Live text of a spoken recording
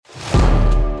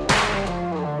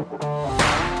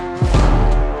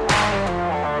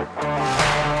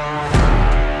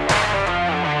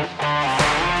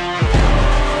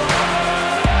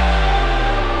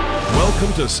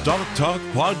to Stock Talk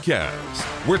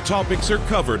Podcast, where topics are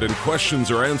covered and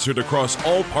questions are answered across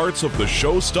all parts of the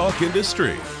show stock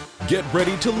industry. Get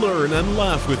ready to learn and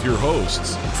laugh with your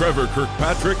hosts, Trevor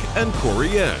Kirkpatrick and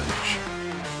Corey Edge.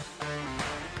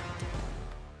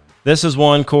 This is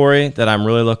one, Corey, that I'm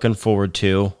really looking forward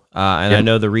to. I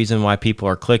know the reason why people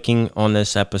are clicking on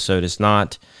this episode is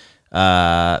not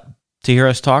to hear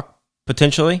us talk,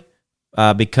 potentially,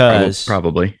 because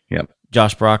probably, yep.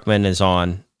 Josh Brockman is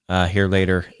on here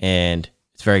later, and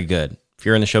it's very good. If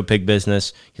you're in the show pig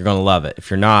business, you're going to love it. If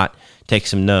you're not, take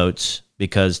some notes,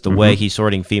 because the way he's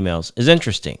sorting females is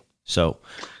interesting. So,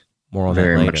 more on that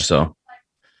later. Very much so.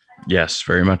 Yes,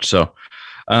 very much so.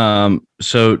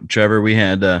 So, Trevor, we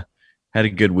had a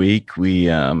good week. We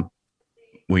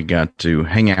got to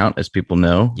hang out, as people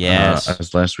know. Yes.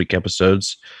 As last week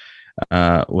episodes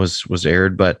was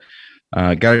aired, but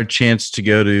got a chance to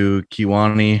go to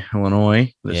Kewanee,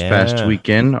 Illinois this past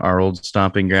weekend, our old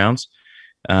stomping grounds,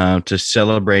 to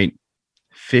celebrate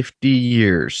 50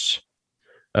 years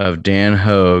of Dan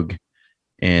Hogue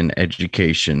in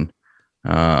education.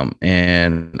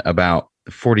 And about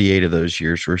 48 of those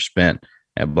years were spent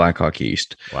at Blackhawk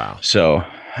East. Wow. So,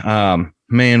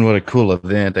 man, what a cool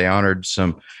event. They honored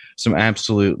some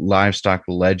absolute livestock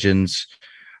legends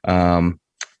that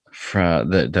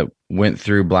went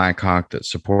through Blackhawk, that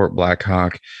support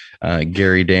Blackhawk.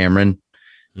 Gary Dameron,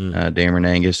 Dameron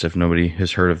Angus, if nobody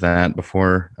has heard of that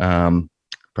before,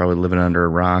 probably living under a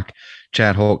rock.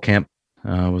 Chad Holtkamp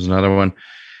was another one.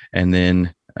 And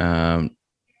then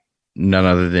none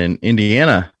other than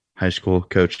Indiana high school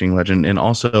coaching legend, and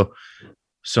also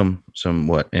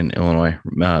somewhat in Illinois,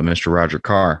 Mr. Roger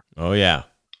Carr. Oh, yeah.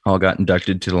 All got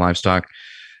inducted to the Livestock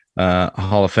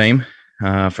Hall of Fame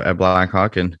at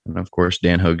Blackhawk. And of course,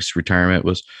 Dan Hogue's retirement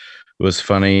was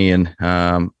funny and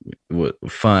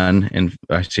fun. And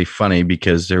I say funny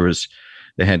because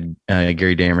they had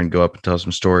Gary Dameron go up and tell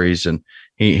some stories. And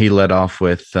he led off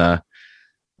with, I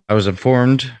was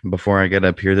informed before I got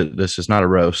up here that this is not a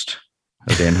roast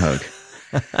of Dan Hogue.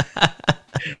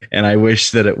 And I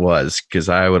wish that it was, because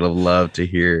I would have loved to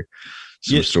hear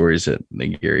some stories that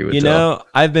Gary would tell. You know,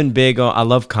 I've been big on, I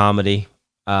love comedy.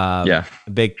 A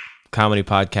big comedy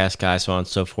podcast guy, so on and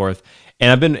so forth.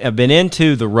 And I've been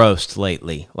into the roast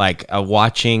lately, like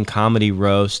watching comedy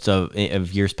roasts of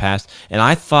years past. And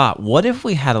I thought, what if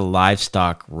we had a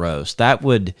livestock roast? That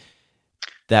would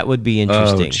be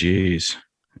interesting. Oh, geez.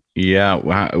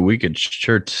 Yeah, we could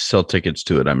sure sell tickets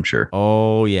to it, I'm sure.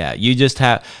 Oh, yeah. You just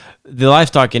have... The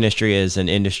livestock industry is an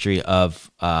industry of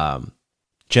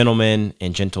gentlemen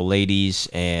and gentle ladies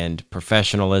and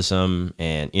professionalism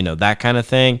and, you know, that kind of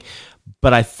thing.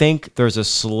 But I think there's a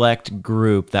select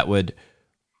group that would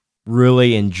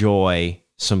really enjoy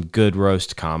some good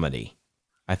roast comedy.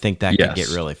 I think that could get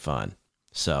really fun.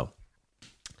 So,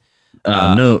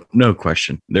 no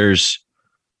question. There's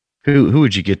who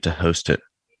would you get to host it?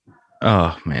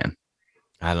 Oh man,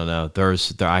 I don't know.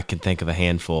 I can think of a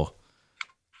handful.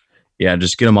 Yeah,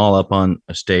 just get them all up on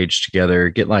a stage together.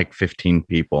 Get like 15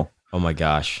 people. Oh my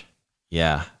gosh,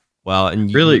 yeah. Well,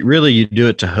 and really, you do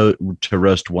it to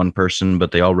roast one person,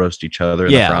 but they all roast each other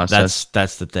in the process.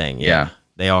 That's the thing. Yeah.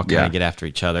 They all kind of get after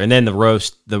each other, and then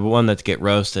the one that get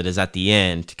roasted is at the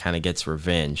end, kind of gets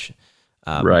revenge.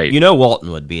 Right. You know, Walton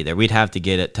would be there. We'd have to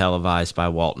get it televised by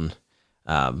Walton.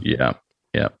 Yeah.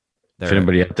 If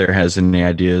anybody out there has any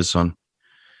ideas on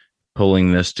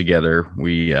pulling this together,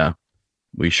 we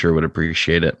sure would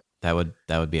appreciate it. That would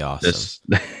be awesome.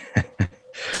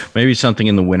 Maybe something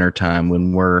in the wintertime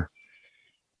when we're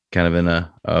kind of in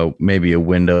maybe a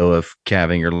window of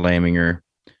calving or lambing or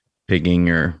pigging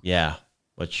or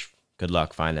which good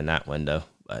luck finding that window.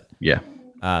 But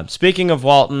speaking of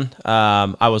Walton,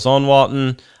 I was on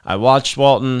Walton. I watched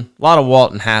Walton. A lot of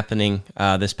Walton happening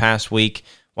this past week.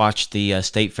 Watched the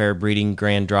State Fair Breeding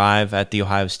Grand Drive at the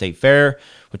Ohio State Fair,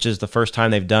 which is the first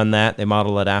time they've done that. They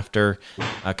model it after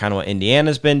kind of what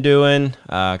Indiana's been doing,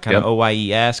 kind of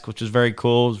OYE-esque, which is very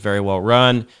cool. It's very well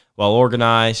run, well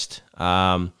organized.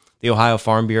 The Ohio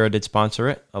Farm Bureau did sponsor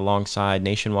it alongside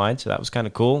Nationwide, so that was kind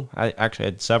of cool. I actually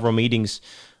had several meetings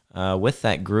with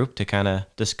that group to kind of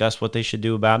discuss what they should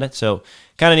do about it. So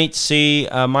kind of neat to see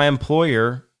my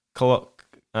employer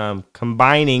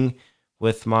combining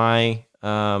with my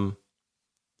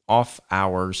off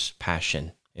hours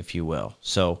passion, if you will.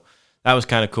 So that was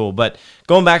kind of cool. But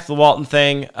going back to the Walton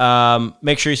thing,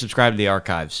 make sure you subscribe to the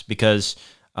archives, because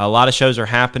a lot of shows are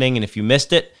happening, and if you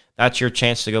missed it, that's your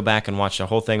chance to go back and watch the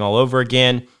whole thing all over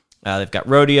again. They've got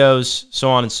rodeos,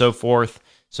 so on and so forth.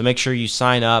 So make sure you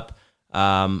sign up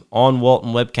on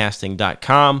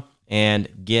WaltonWebcasting.com and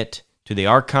get to the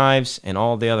archives and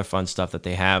all the other fun stuff that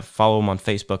they have. Follow them on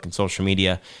Facebook and social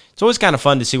media. It's always kind of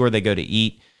fun to see where they go to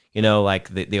eat. Like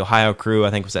the Ohio crew, I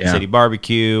think, was at City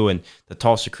Barbecue, and the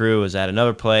Tulsa crew was at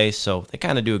another place. So they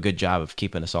kind of do a good job of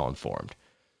keeping us all informed.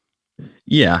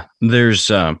 Yeah, there's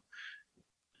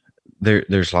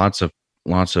lots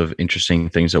of interesting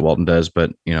things that Walton does,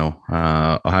 but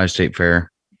Ohio State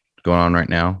Fair going on right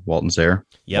now. Walton's there.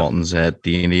 Yep. Walton's at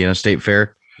the Indiana State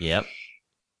Fair. Yep.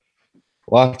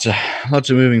 Lots of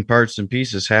moving parts and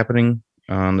pieces happening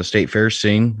on the state fair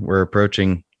scene. We're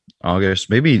approaching August.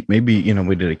 Maybe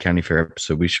we did a county fair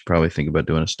episode. We should probably think about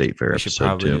doing a state fair episode. We should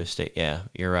probably do a state. Yeah,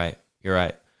 you're right.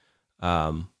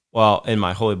 Well, in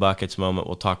my Holy Buckets moment,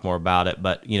 we'll talk more about it.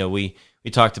 But we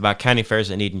talked about county fairs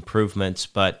that need improvements.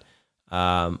 But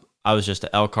I was just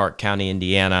at Elkhart County,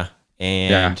 Indiana,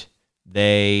 and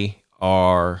they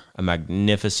are a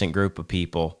magnificent group of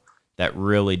people that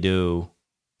really do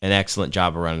an excellent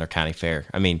job of running their county fair.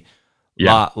 I mean,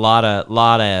 lot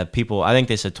of people. I think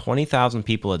they said 20,000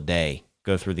 people a day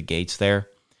go through the gates there.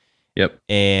 Yep.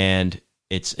 And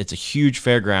it's a huge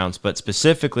fairgrounds, but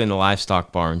specifically in the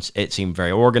livestock barns, it seemed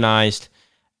very organized.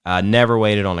 Never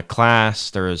waited on a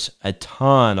class. There was a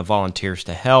ton of volunteers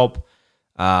to help.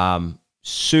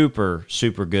 Super,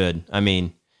 super good. I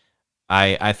mean,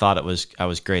 I thought I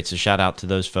was great. So shout out to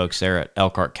those folks there at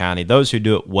Elkhart County. Those who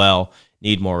do it well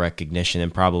need more recognition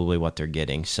than probably what they're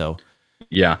getting. So,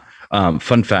 yeah.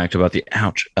 Fun fact about the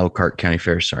Elkhart County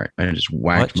Fair. Sorry, I just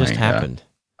whacked. What just happened?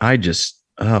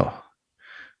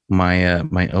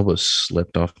 My elbow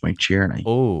slipped off my chair, and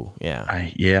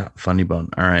funny bone.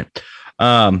 All right.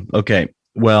 Okay.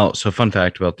 Well, so fun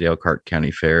fact about the Elkhart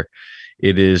County Fair,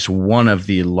 it is one of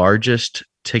the largest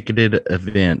ticketed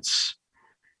events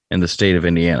in the state of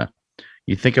Indiana.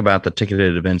 You think about the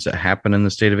ticketed events that happen in the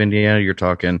state of Indiana. You're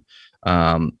talking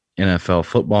NFL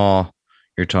football.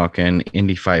 You're talking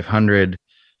Indy 500.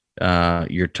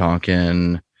 You're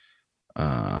talking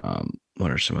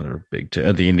what are some other big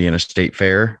the Indiana State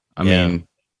Fair. I mean,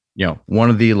 one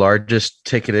of the largest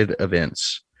ticketed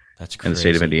events in the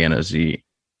state of Indiana is the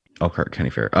Elkhart County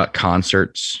Fair.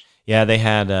 Concerts. Yeah, they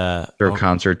had there are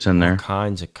concerts in there. All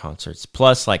kinds of concerts,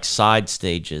 plus like side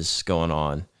stages going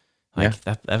on.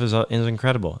 That was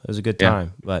incredible. It was a good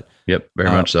time. But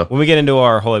very much so. When we get into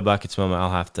our Holy Buckets moment,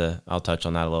 I'll touch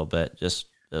on that a little bit. Just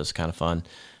it was kind of fun.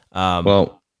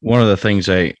 Well, one of the things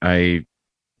I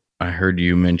heard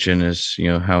you mention is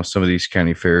how some of these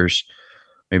county fairs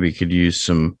maybe could use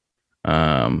some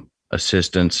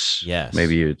assistance. Yes.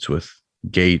 Maybe it's with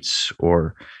gates,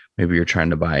 or maybe you're trying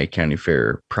to buy a county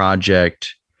fair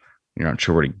project. You're not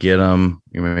sure where to get them.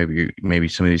 Maybe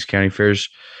some of these county fairs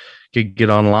could get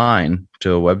online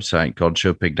to a website called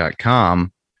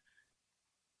showpig.com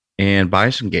and buy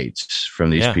some gates from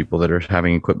these people that are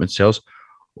having equipment sales,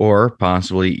 or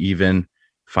possibly even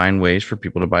find ways for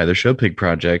people to buy their show pig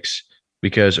projects,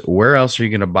 because where else are you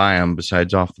going to buy them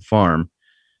besides off the farm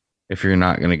if you're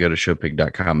not going to go to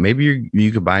showpig.com? Maybe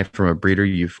you could buy from a breeder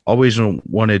you've always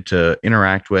wanted to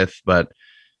interact with, but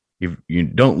you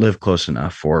don't live close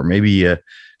enough, or maybe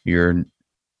you're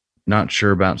not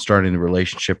sure about starting the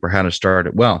relationship or how to start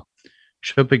it. Well,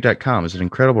 showpig.com is an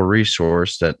incredible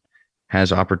resource that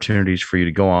has opportunities for you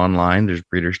to go online. There's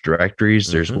breeders directories.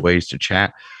 Mm-hmm. There's ways to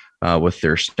chat with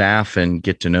their staff and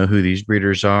get to know who these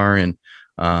breeders are, and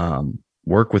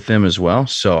work with them as well.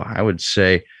 So I would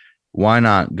say, why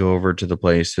not go over to the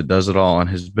place that does it all and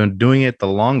has been doing it the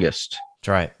longest? That's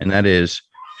right. And that is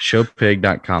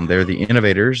showpig.com. They're the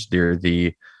innovators. They're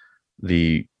the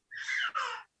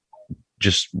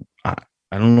just, I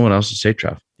don't know what else to say,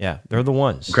 Trev. Yeah, they're the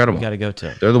ones. Incredible. You got to go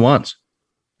to. They're the ones.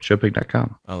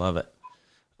 Showpig.com. I love it.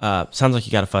 Sounds like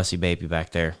you got a fussy baby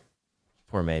back there.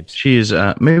 Poor Mabes. She is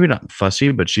maybe not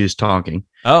fussy, but she is talking.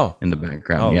 Oh, in the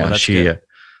background. Oh, yeah, well, she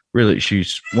really,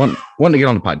 she's one to get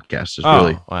on the podcast.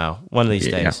 Wow, one of these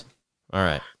days. Yeah. All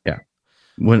right. Yeah,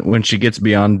 when she gets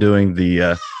beyond doing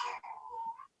the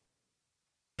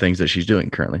things that she's doing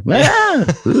currently.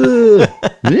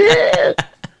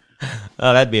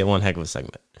 Oh, that'd be a one heck of a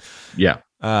segment. Yeah.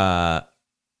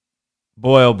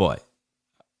 Boy, oh boy.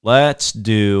 Let's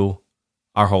do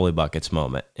our Holy Buckets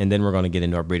moment, and then we're going to get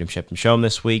into our Breed 'em, Ship 'em, Show 'em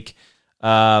this week.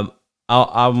 I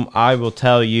will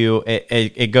tell you,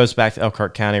 it goes back to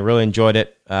Elkhart County. Really enjoyed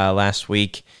it last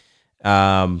week.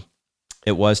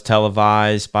 It was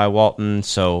televised by Walton,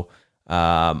 so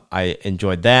I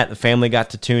enjoyed that. The family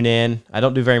got to tune in. I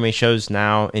don't do very many shows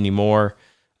now anymore,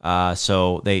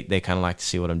 so they kind of like to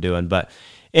see what I'm doing. But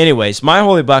anyways, my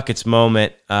Holy Buckets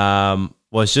moment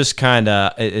was just kind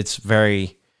of, it's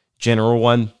very general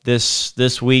one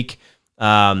this week.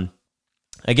 I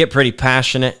get pretty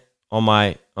passionate on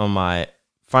my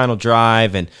final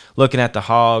drive and looking at the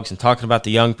hogs and talking about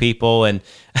the young people, and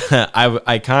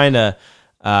I kind of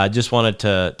just wanted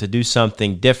to do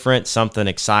something different, something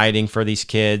exciting for these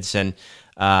kids. And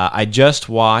I just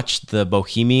watched the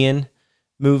Bohemian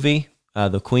movie,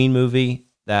 the Queen movie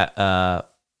that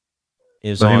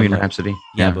is Bohemian on Rhapsody.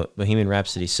 Bohemian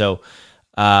Rhapsody. So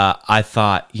I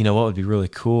thought, what would be really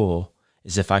cool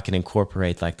is if I could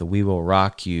incorporate like the "We Will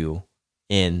Rock You"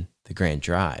 in the Grand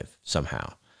Drive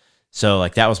somehow. So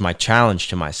like that was my challenge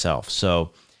to myself.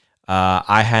 So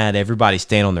I had everybody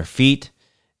stand on their feet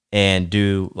and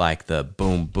do like the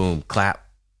boom, boom, clap.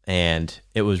 And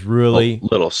it was really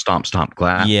little stomp, stomp,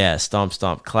 clap. Yeah, stomp,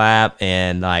 stomp, clap.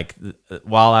 And like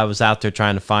while I was out there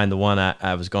trying to find the one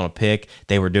I was going to pick,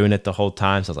 they were doing it the whole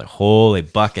time. So I was like, holy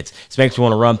buckets. This makes me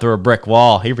want to run through a brick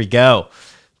wall. Here we go.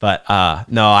 But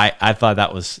no, I thought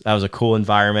that was a cool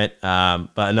environment. But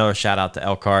another shout out to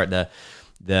Elkhart.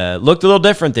 The looked a little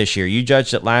different this year. You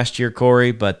judged it last year,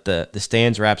 Corey, but the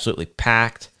stands were absolutely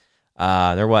packed.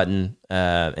 There wasn't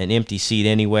an empty seat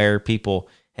anywhere. People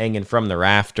hanging from the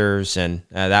rafters, and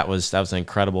that was an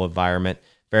incredible environment.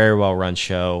 Very well run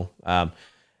show. I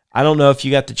don't know if you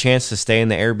got the chance to stay in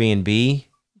the Airbnb.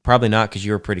 Probably not, because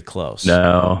you were pretty close.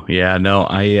 No.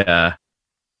 I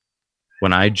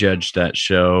when I judged that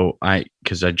show,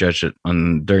 because I judged it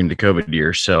during the COVID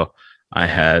year, so I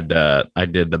had I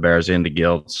did the Bears and the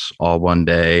Gilts all one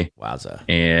day. Wowza.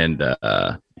 And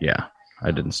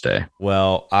I didn't stay.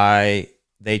 Well,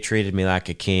 they treated me like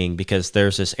a king, because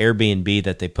there's this Airbnb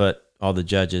that they put all the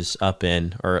judges up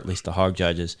in, or at least the hog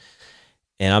judges.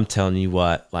 And I'm telling you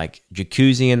what, like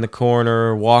jacuzzi in the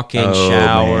corner, walk-in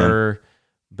shower, man.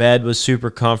 Bed was super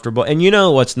comfortable. And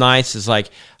what's nice is like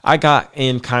I got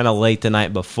in kind of late the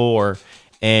night before,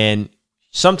 and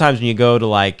sometimes when you go to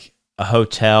like a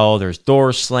hotel, there's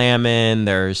doors slamming,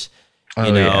 there's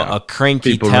a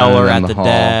cranky people teller at the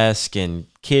desk, and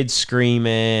kids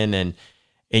screaming,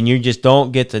 and you just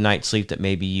don't get the night's sleep that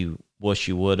maybe you wish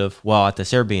you would have. Well, at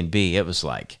this Airbnb, it was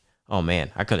like, oh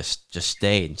man, I could have just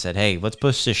stayed and said, hey, let's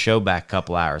push this show back a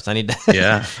couple hours. I need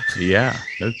to. Yeah,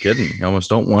 no kidding. You almost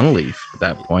don't want to leave at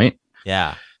that point.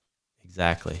 Yeah,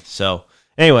 exactly. So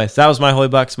anyways, that was my Holy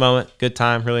Bucks moment. Good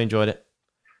time. Really enjoyed it.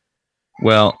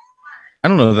 Well, I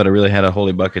don't know that I really had a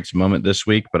Holy Buckets moment this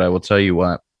week, but I will tell you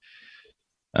what.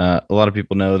 A lot of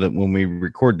people know that when we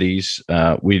record these,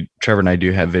 Trevor and I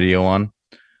do have video on.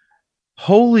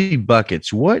 Holy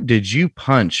buckets! What did you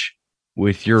punch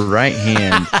with your right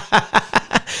hand?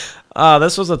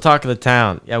 This was the talk of the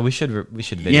town. Yeah, we should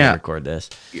video record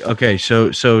this. Okay,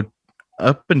 so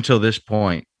up until this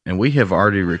point, and we have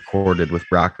already recorded with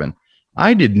Brockman.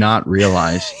 I did not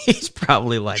realize he's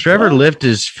probably like Trevor lifted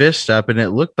his fist up, and it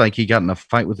looked like he got in a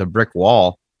fight with a brick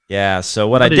wall. Yeah, so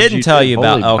what I didn't tell you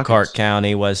about Elkhart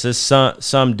County was this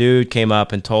some dude came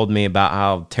up and told me about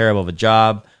how terrible of a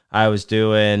job I was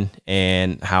doing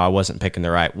and how I wasn't picking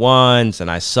the right ones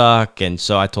and I suck. And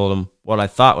so I told him what I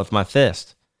thought with my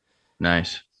fist.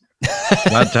 Nice.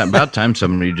 About time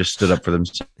somebody just stood up for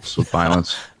themselves with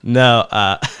violence. No,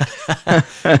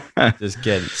 just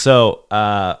kidding. So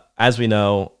as we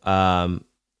know,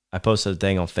 I posted a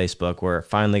thing on Facebook where I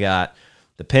finally got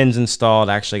the pins installed.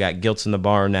 I actually got Gilts in the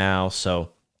barn now. So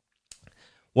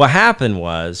what happened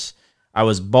was I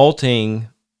was bolting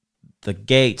the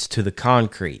gates to the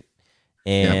concrete.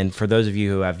 And for those of you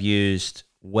who have used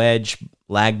wedge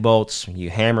lag bolts,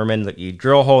 you hammer them in, you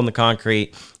drill a hole in the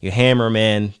concrete, you hammer them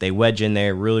in, they wedge in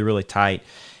there really, really tight,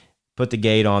 put the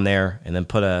gate on there, and then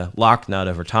put a lock nut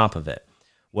over top of it.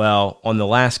 Well, on the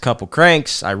last couple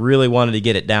cranks, I really wanted to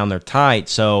get it down there tight,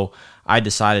 so I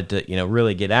decided to,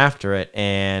 really get after it,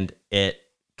 and it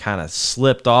kind of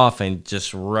slipped off and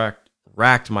just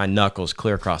racked my knuckles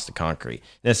clear across the concrete.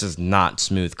 This is not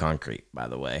smooth concrete, by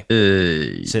the way.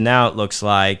 So now it looks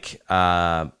like,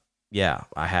 I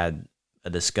had a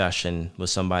discussion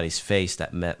with somebody's face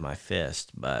that met my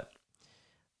fist, but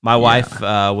my wife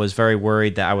was very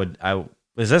worried that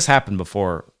this happened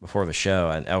before the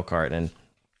show at Elkhart, and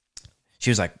she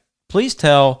was like, please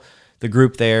tell the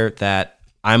group there that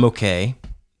I'm okay,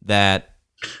 that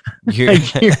you're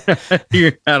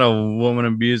not a woman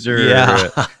abuser. Yeah.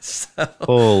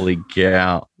 Holy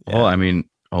cow. Yeah. Well, I mean,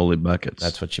 holy buckets.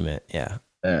 That's what you meant. Yeah.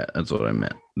 That's what I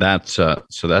meant. That's so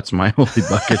that's my holy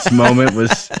buckets moment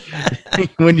was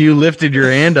when you lifted your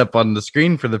hand up on the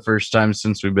screen for the first time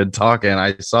since we've been talking.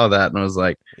 I saw that and I was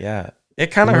like, yeah,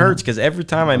 it kind of hurts because every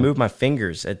time I move my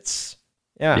fingers, it's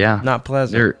not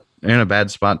pleasant. They're in a bad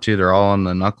spot too. They're all on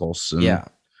the knuckles. And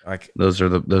like those are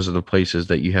the places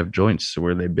that you have joints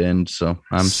where they bend. So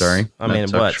I'm sorry. I mean,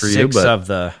 what, 6 of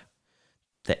the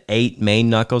 8 main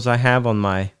knuckles I have on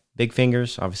my big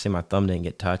fingers. Obviously, my thumb didn't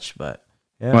get touched, but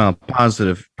yeah. Well,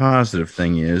 positive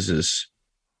thing is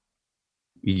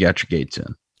you got your gates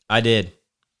in. I did,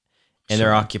 and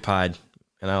they're occupied,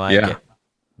 and I like it.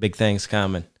 Big things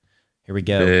coming. Here we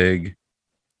go.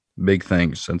 Big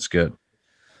things. That's good.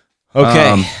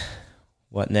 Okay.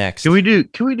 What next? Can we do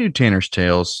Tanner's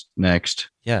Tales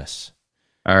next? Yes.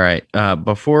 All right.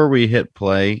 Before we hit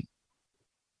play,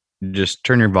 just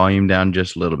turn your volume down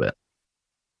just a little bit.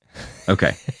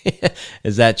 Okay.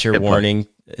 Is that your warning?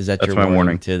 Is that your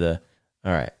warning to the?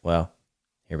 All right. Well,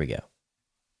 here we go.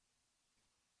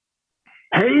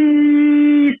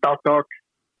 Hey, Talk.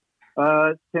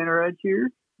 Tanner Edge here.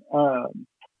 Got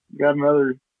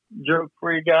another joke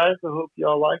for you guys. I hope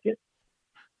y'all like it.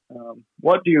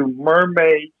 What do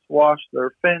mermaids wash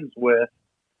their fins with?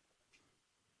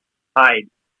 Tide.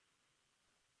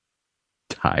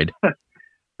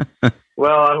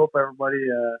 Well, I hope everybody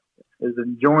is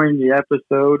enjoying the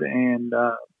episode, and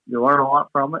you learn a lot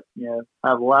from it. You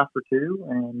have a laugh or two,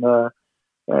 and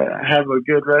have a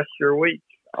good rest of your week.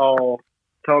 I'll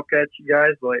talk at you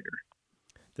guys later.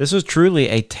 This was truly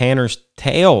a Tanner's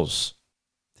Tales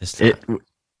this time.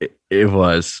 It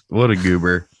was. What a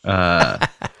goober.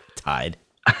 Tide.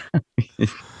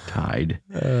 Tide.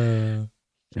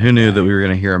 Who knew that we were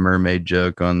going to hear a mermaid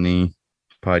joke on the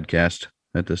podcast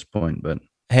at this point? But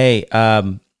hey,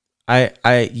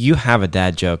 you have a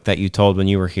dad joke that you told when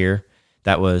you were here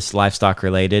that was livestock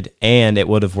related, and it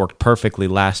would have worked perfectly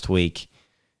last week.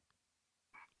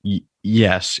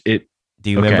 Yes. Do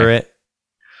you remember it?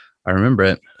 I remember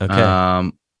it.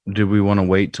 Okay. Do we want to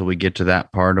wait till we get to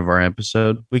that part of our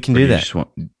episode? We can do that.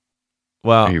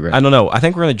 Well, I don't know. I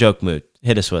think we're in a joke mood.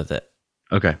 Hit us with it.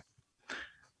 Okay.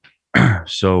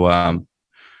 So,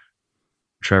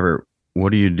 Trevor,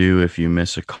 what do you do if you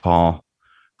miss a call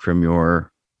from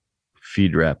your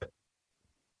feed rep?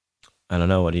 I don't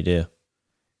know. What do you do?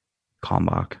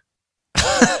 Kalmbach.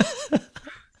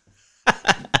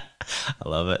 I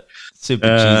love it.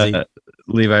 Super cheesy.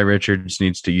 Levi Richards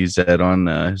needs to use that on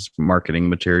his marketing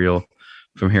material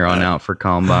from here on out for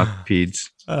Kalmbach Peds.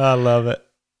 I love it.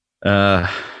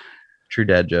 True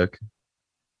dad joke.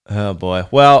 Oh boy.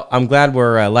 Well, I'm glad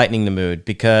we're lightening the mood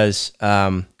because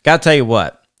gotta tell you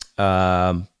what,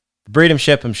 Breed 'em,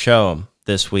 Ship 'em, Show 'em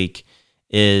this week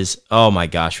is, oh my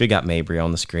gosh, we got Mabry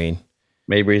on the screen.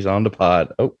 Mabry's on the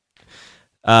pod. Oh.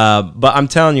 But I'm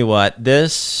telling you what,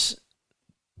 this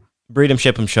Breed 'em,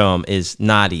 Ship 'em, Show 'em is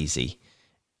not easy.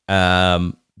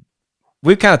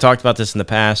 We've kind of talked about this in the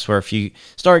past where if you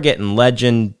start getting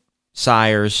legend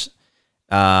sires,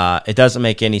 it doesn't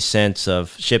make any sense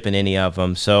of shipping any of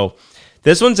them. So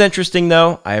this one's interesting,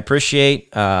 though. I appreciate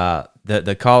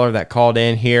the caller that called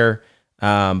in here.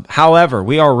 However,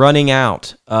 we are running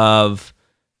out of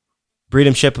Breed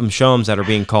 'em, Ship 'em, Show 'ems that are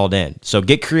being called in. So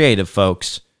get creative,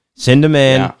 folks. Send them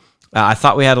in. Yeah. I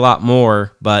thought we had a lot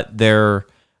more, but there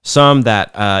some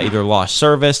that either lost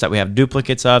service that we have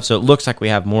duplicates of. So it looks like we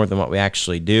have more than what we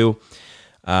actually do.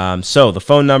 So the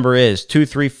phone number is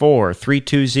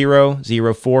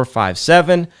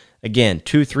 234-320-0457. Again,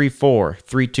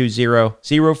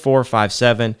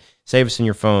 234-320-0457. Save us in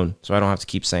your phone so I don't have to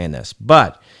keep saying this.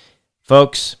 But,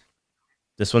 folks,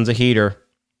 this one's a heater.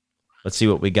 Let's see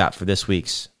what we got for this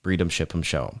week's Breed 'em, Ship 'em,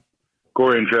 Show 'em.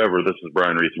 Corey and Trevor, this is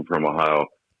Brian Reesing from Ohio.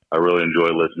 I really enjoy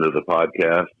listening to the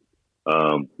podcast.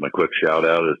 My quick shout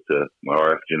out is to my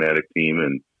RF genetic team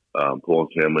and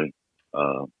Pullins family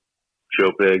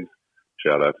show pigs.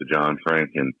 Shout out to John, Frank,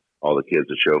 and all the kids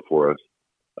that show for us.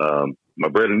 My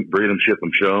Breed 'em, Ship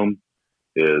 'em, Show 'em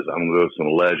is I'm going to go with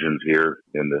some legends here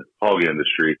in the hog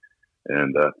industry.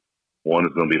 And one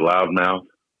is going to be Loudmouth.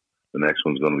 The next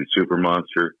one's going to be Super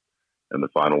Monster. And the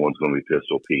final one's going to be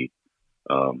Pistol Pete.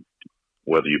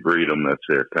 Whether you breed them, that's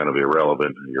kind of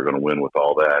irrelevant. You're going to win with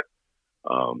all that.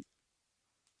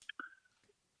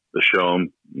 The show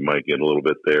 'em, you might get a little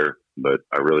bit there, but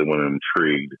I really want to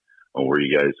intrigued on where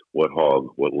you guys, what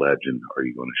hog, what legend are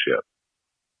you going to ship?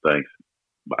 Thanks.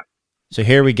 Bye. So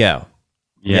here we go.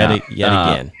 Yeah. Yet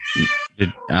again.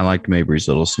 I liked Mabry's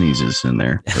little sneezes in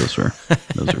there. Those were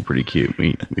pretty cute.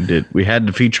 We had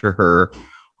to feature her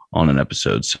on an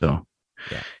episode, so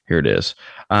yeah. Here it is.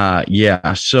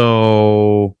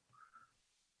 So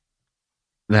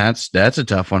that's a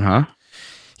tough one, huh?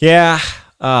 Yeah.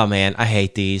 Oh man, I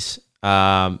hate these.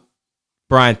 Brian,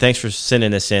 thanks for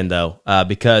sending this in though,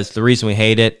 because the reason we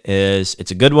hate it is it's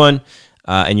a good one,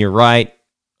 and you're right.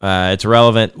 It's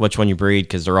irrelevant which one you breed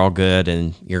because they're all good,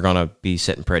 and you're gonna be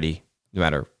sitting pretty no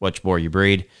matter which boar you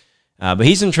breed. But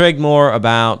he's intrigued more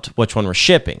about which one we're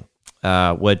shipping,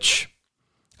 which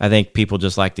I think people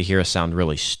just like to hear us sound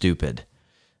really stupid.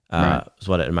 is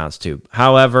what it amounts to.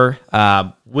 However,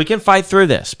 we can fight through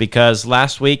this because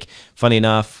last week, funny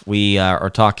enough, we are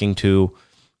talking to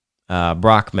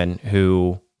Brockman,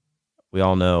 who we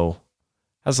all know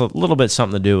has a little bit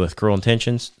something to do with Cruel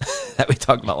Intentions that we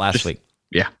talked about last week.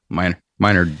 Yeah, minor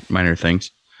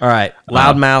things. All right,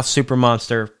 Loudmouth, Super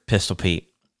Monster, Pistol Pete.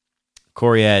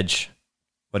 Corey Edge,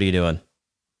 what are you doing?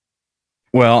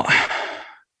 Well,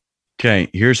 okay,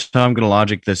 here's how I'm going to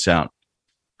logic this out.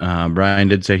 Brian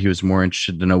did say he was more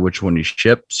interested to know which one he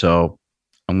shipped, so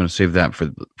I'm going to save that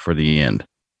for the end.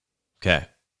 Okay.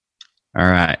 All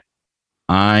right.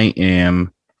 I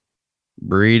am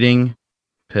breeding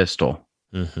Pistol.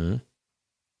 Mm-hmm.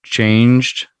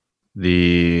 Changed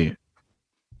the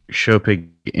show pig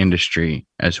industry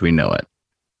as we know it.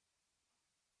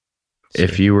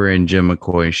 If you were in Jim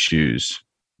McCoy's shoes,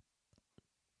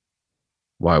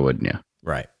 why wouldn't you?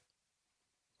 Right.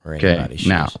 Okay.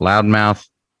 Now, Loudmouth,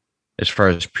 as far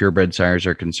as purebred sires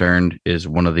are concerned, is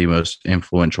one of the most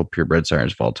influential purebred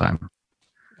sires of all time.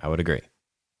 I would agree.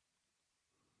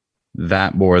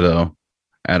 That boar, though,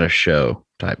 at a show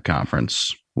type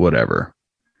conference, whatever,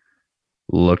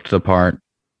 looked the part.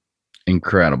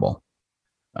 Incredible.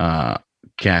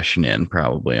 Cashing in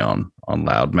probably on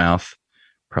Loudmouth,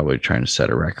 probably trying to set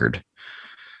a record.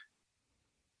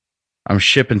 I'm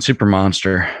shipping Super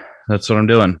Monster. That's what I'm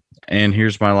doing. And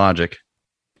here's my logic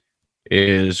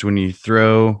is when you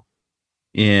throw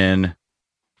in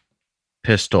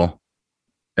Pistol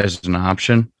as an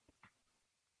option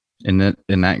in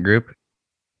that group,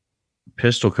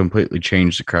 Pistol completely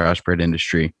changed the crossbred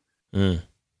industry.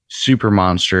 Super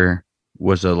Monster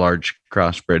was a large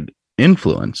crossbred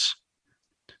influence,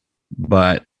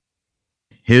 but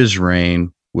his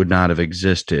reign would not have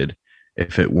existed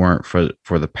if it weren't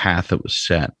for the path that was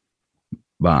set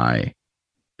by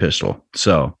Pistol.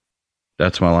 So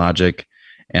that's my logic.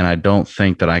 And I don't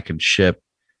think that I could ship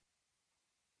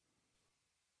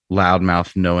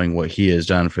Loudmouth knowing what he has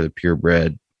done for the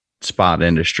purebred spot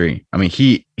industry. I mean,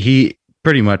 he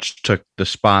pretty much took the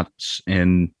spots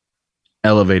and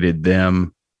elevated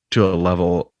them to a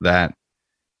level that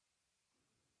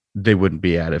they wouldn't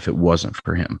be at if it wasn't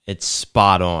for him. It's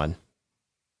spot on.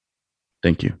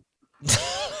 Thank you.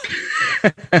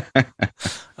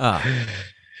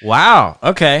 Wow.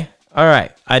 Okay. All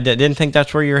right. I didn't think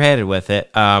that's where you're headed with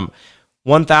it.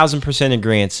 1,000%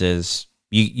 agreement is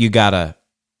you gotta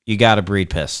breed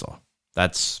Pistol.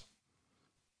 That's.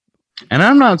 And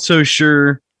I'm not so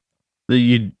sure that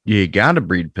you gotta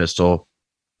breed Pistol.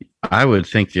 I would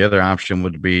think the other option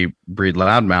would be breed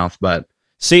Loudmouth, but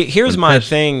see, here's my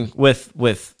thing with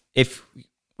if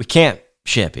we can't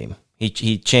ship him.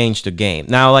 He changed the game.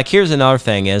 Now, like, here's another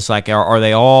thing is, like, are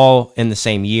they all in the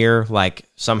same year? Like,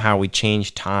 somehow we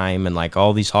changed time and, like,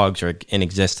 all these hogs are in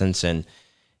existence and...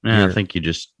 I think you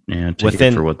just take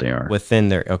it for what they are. Within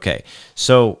their... Okay.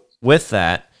 So, with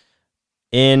that,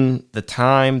 in the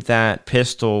time that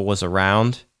Pistol was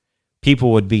around, people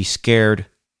would be scared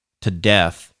to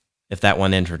death if that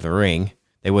one entered the ring.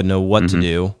 They wouldn't know what to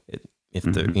do, if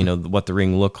what the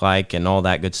ring looked like and all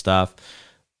that good stuff.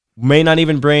 May not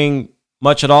even bring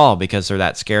much at all because they're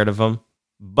that scared of them.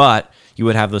 But you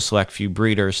would have the select few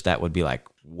breeders that would be like,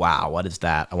 wow, what is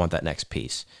that? I want that next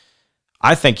piece.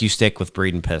 I think you stick with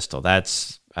breeding Pistol.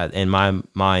 That's, in my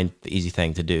mind, the easy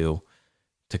thing to do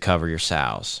to cover your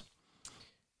sows.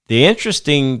 The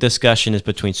interesting discussion is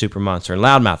between Super Monster and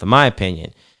Loudmouth, in my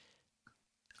opinion.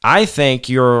 I think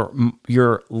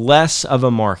you're less of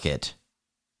a market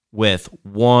with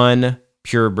one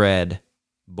purebred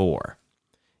boar.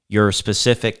 You're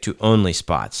specific to only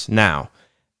spots. Now,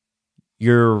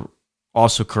 you're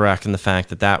also correct in the fact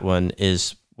that that one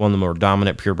is one of the more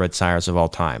dominant purebred sires of all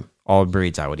time. All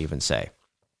breeds, I would even say.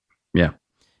 Yeah.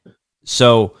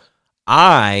 So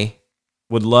I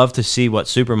would love to see what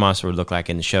Super Monster would look like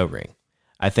in the show ring.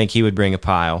 I think he would bring a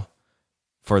pile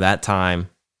for that time,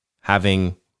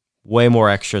 having way more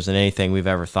extras than anything we've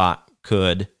ever thought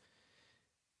could.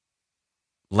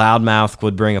 Loudmouth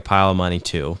would bring a pile of money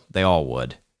too. They all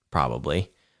would,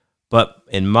 probably. But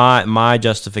in my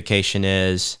justification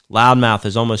is Loudmouth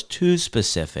is almost too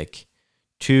specific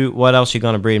to what else you're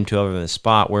going to breed him to other than the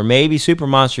spot, where maybe Super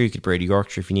Monster you could breed a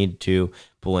Yorkshire if you needed to,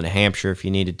 pull in a Hampshire if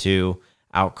you needed to,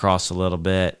 outcross a little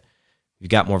bit. You've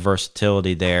got more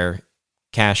versatility there.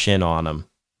 Cash in on them.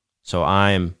 So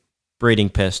I'm breeding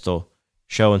Pistol,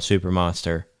 showing Super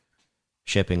Monster,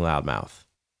 shipping Loudmouth.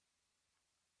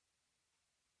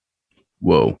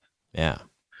 Whoa. Yeah.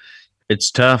 It's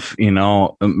tough, Man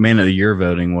of the Year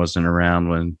voting wasn't around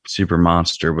when Super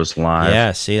Monster was live.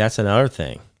 Yeah, see, that's another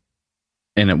thing.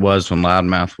 And it was when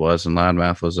Loudmouth was, and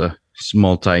Loudmouth was a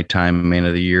multi-time Man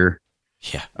of the Year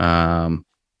Yeah.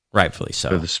 Rightfully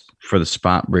so. For the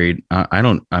spot breed. I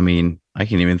can't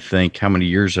even think how many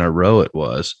years in a row it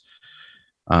was.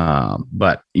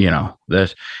 But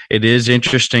it is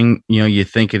interesting. You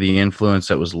think of the influence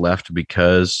that was left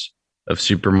because of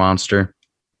Super Monster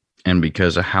and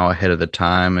because of how ahead of the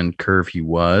time and curve he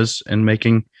was in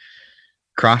making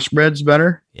crossbreds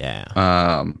better.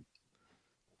 Yeah.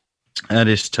 That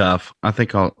is tough. I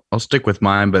think I'll stick with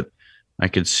mine, but I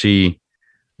could see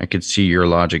your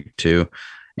logic too.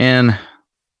 And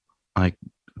like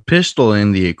Pistol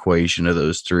in the equation of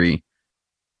those three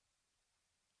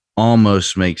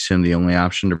almost makes him the only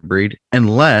option to breed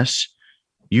unless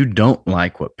you don't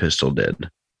like what Pistol did.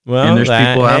 Well, and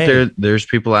there's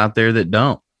people out there that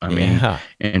don't. I mean,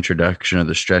 introduction of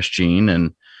the stress gene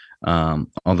and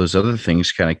all those other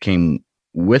things kind of came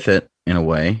with it in a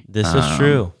way. This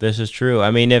is true.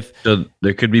 I mean, so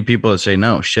there could be people that say,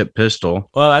 no, ship Pistol.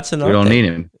 Well, that's another We don't thing.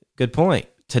 need him. Good point.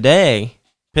 Today,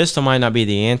 Pistol might not be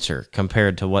the answer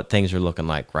compared to what things are looking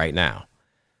like right now.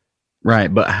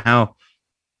 Right. But how,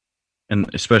 and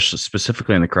especially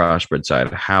specifically on the crossbred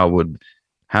side, how would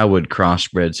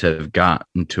crossbreds have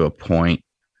gotten to a point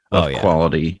of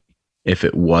quality if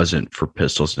it wasn't for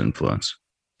Pistol's influence?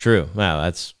 True. Wow,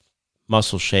 that's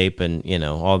muscle shape and,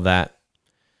 all that,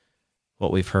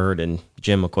 what we've heard in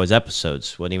Jim McCoy's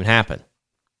episodes wouldn't even happen.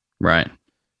 Right.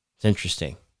 It's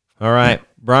interesting. All right,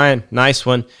 Brian, nice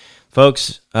one.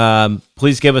 Folks,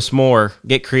 please give us more.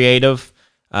 Get creative.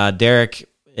 Derek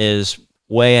is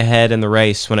way ahead in the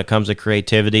race when it comes to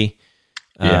creativity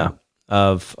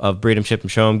of Breed 'em, Ship 'em,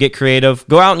 Show 'em. Get creative.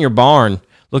 Go out in your barn.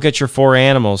 Look at your 4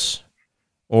 animals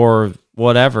or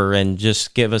whatever and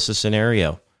just give us a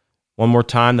scenario. One more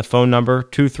time, the phone number,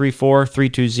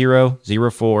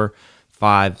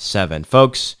 234-320-0457.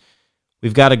 Folks,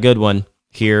 we've got a good one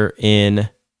here in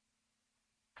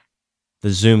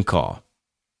the Zoom call.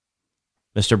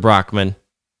 Mr. Brockman,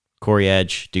 Corey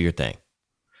Edge, do your thing.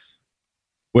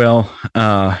 Well,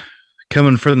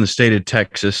 coming from the state of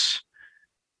Texas,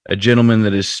 a gentleman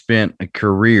that has spent a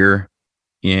career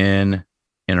in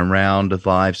and around the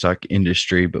livestock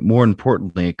industry, but more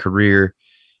importantly, a career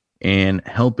in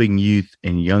helping youth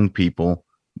and young people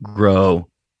grow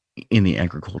in the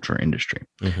agriculture industry.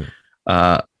 Mm-hmm.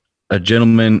 A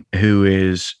gentleman who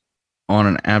is on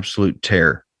an absolute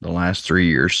tear the last 3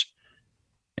 years.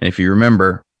 And if you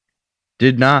remember,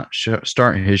 did not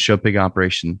start his show pig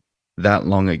operation that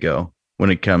long ago when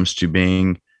it comes to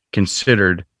being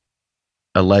considered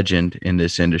a legend in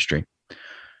this industry.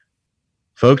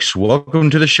 Folks,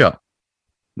 welcome to the show.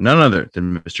 None other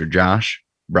than Mr. Josh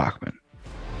Brockman.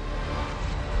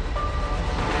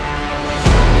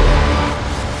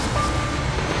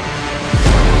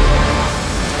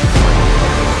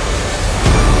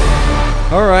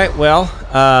 All right, well,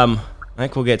 I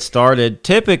think we'll get started.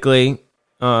 Typically,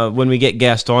 when we get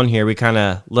guests on here, we kind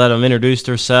of let them introduce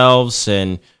themselves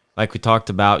and, like we talked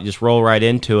about, just roll right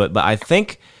into it. But I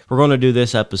think we're going to do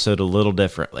this episode a little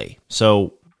differently.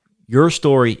 So your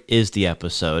story is the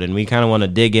episode, and we kind of want to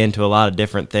dig into a lot of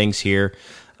different things here.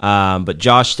 But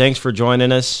Josh, thanks for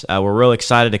joining us. We're real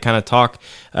excited to kind of talk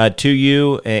to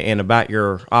you and about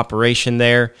your operation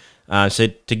there. So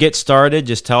to get started,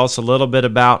 just tell us a little bit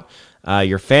about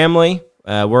your family,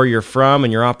 where you're from,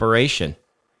 and your operation.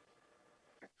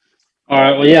 All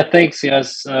right. Well, yeah, thanks,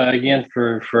 guys, again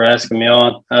for asking me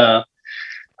on.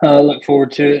 I look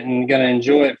forward to it and going to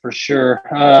enjoy it for sure.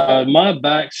 My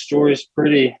backstory is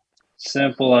pretty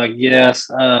simple, I guess.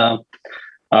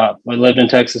 We lived in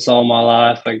Texas all my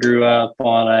life. I grew up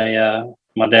on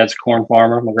my dad's a corn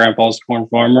farmer. My grandpa's a corn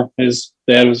farmer. His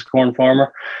dad was a corn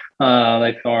farmer.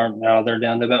 They farm now. They're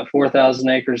down to about 4,000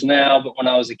 acres now. But when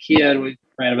I was a kid, we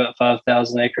ran about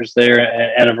 5,000 acres there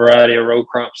and a variety of row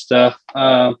crop stuff.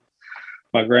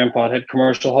 My grandpa had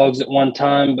commercial hogs at one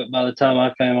time, but by the time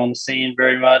I came on the scene,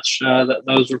 very much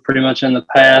those were pretty much in the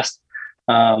past.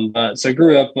 But so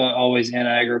grew up always in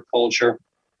agriculture.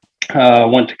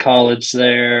 Went to college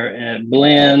there at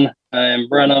Blinn in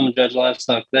Brenham, judged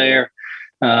livestock there.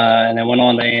 And then went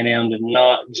on to A&M, did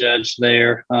not judge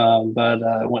there,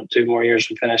 but went 2 more years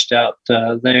and finished out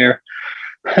there.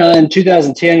 In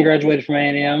 2010, graduated from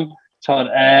A&M,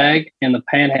 taught ag in the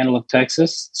panhandle of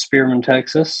Texas, Spearman,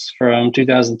 Texas, from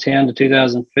 2010 to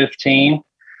 2015.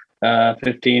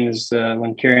 15 is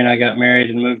when Carrie and I got married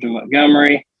and moved to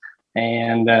Montgomery.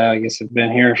 And I guess I've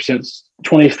been here since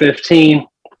 2015.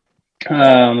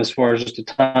 As far as just a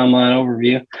timeline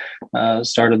overview,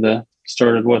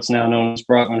 started what's now known as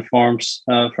Brockman Farms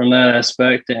from that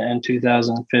aspect in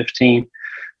 2015,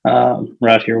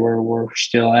 right here where we're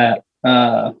still at.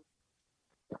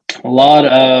 a lot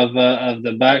of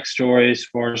the backstories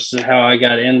for how I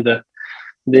got into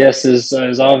this is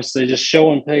obviously just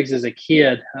showing pigs as a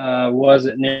kid.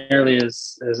 Wasn't nearly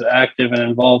as active and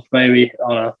involved maybe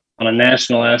on a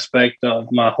national aspect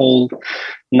of my whole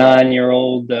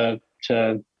 9-year-old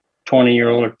to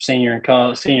 20-year-old or senior in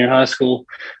college, senior in high school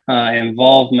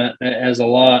involvement as a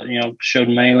lot. Showed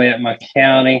mainly at my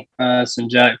county, some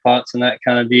jackpots and that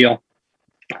kind of deal.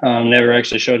 Never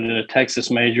actually showed it at a Texas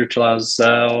major till I was,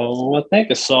 I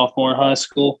think, a sophomore in high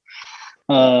school.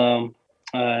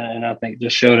 And I think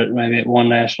just showed it maybe at one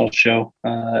national show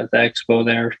at the expo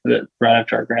there right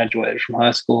after I graduated from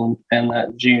high school, and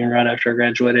that June right after I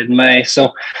graduated in May.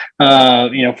 So,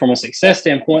 from a success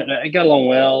standpoint, I got along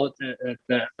well at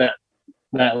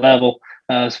that level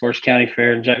as far as county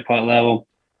fair and jackpot level.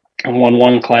 I won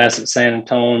one class at San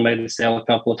Antonio, made the sale a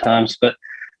couple of times, but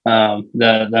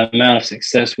the amount of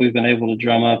success we've been able to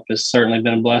drum up has certainly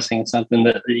been a blessing, and something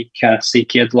that you kind of see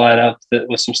kids light up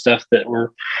with some stuff that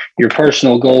were your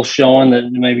personal goals showing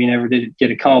that maybe you never did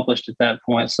get accomplished at that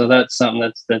point. So that's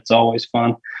something that's always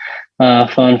fun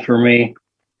for me.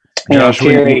 Josh,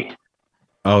 Kerry.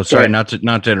 Oh, sorry, not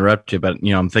to interrupt you, but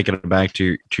I'm thinking back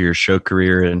to your show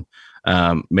career, and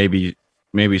maybe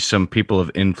some people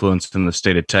of influence in the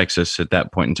state of Texas at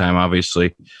that point in time.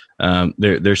 Obviously,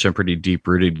 there's some pretty deep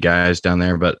rooted guys down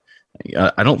there, but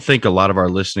I don't think a lot of our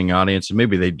listening audience, and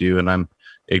maybe they do, and I'm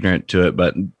ignorant to it,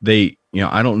 but they,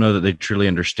 I don't know that they truly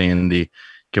understand the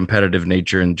competitive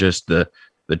nature and just the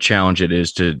challenge it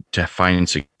is to find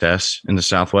success in the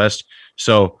Southwest.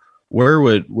 So where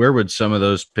would some of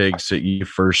those pigs that you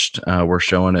first were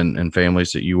showing and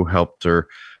families that you helped or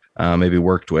maybe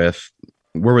worked with,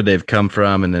 where would they have come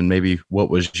from? And then maybe what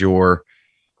was your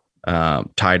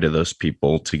tie to those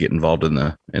people to get involved in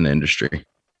the industry?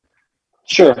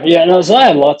 Sure. Yeah. No, so I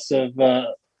had lots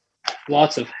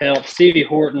of help. Stevie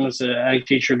Horton was an ag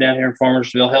teacher down here in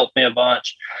Farmersville, helped me a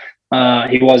bunch.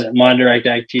 He wasn't my direct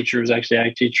ag teacher, he was actually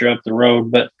ag teacher up the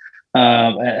road, but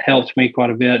it helped me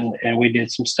quite a bit, and we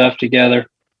did some stuff together.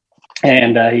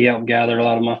 And he helped gather a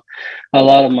lot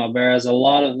of my bears. A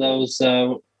lot of those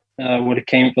would have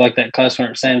came, like that class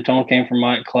winner at San Antonio came from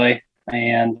Mike Clay,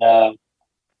 and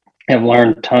have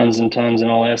learned tons and tons in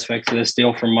all aspects of this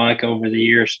deal from Mike over the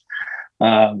years.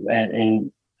 And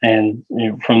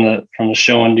from the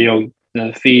showing deal,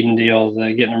 the feeding deal,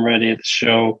 the getting them ready at the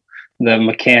show, the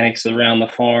mechanics around the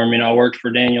farm. I worked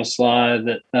for Daniel Sly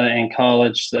in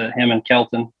college, him and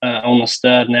Kelton on the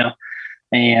stud now.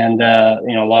 And, a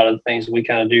lot of the things we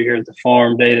kind of do here at the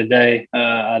farm day to day,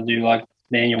 I do like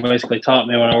Daniel basically taught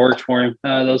me when I worked for him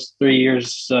those 3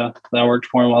 years that I worked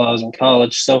for him while I was in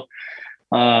college. So,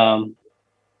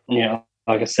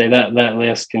 like I say, that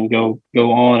list can go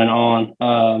on and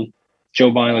on. Joe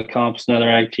Byler-Comp's another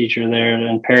ag teacher there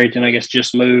in Perryton, I guess,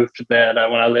 just moved that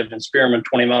when I lived in Spearman,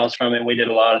 20 miles from him. We did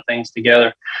a lot of things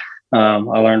together. I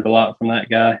learned a lot from that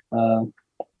guy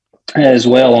as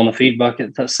well on the feed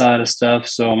bucket side of stuff.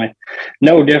 So,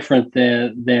 no different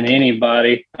than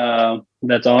anybody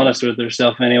that's honest with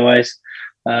herself anyways.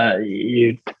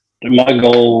 My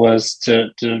goal was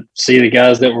to see the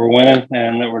guys that were winning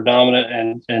and that were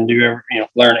dominant and do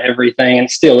learn everything,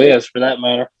 and still is for that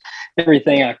matter,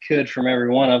 everything I could from every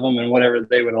one of them, and whatever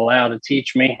they would allow to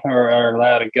teach me or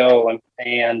allow to go.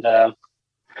 And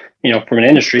from an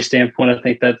industry standpoint, I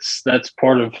think that's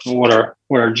part of what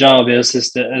our job is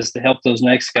to help those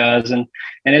next guys. And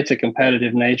it's a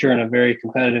competitive nature and a very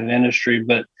competitive industry,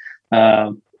 but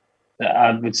I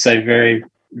would say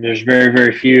there's very,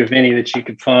 very few, if any, that you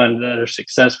could find that are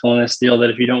successful in this deal, that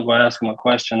if you don't go ask them a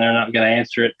question, they're not going to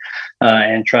answer it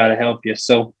and try to help you.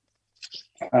 So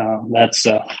that's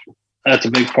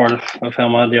a big part of how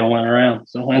my deal went around.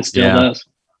 So, and still does.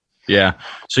 Yeah.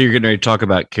 So you're getting ready to talk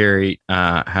about Kerry,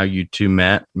 how you two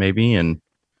met maybe, and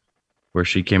where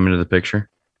she came into the picture?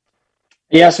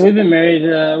 Yeah, so we've been married.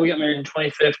 We got married in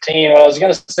 2015. What I was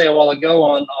going to say a while ago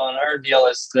on our deal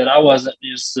is that I wasn't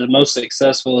just the most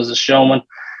successful as a showman.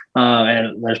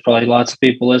 And there's probably lots of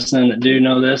people listening that do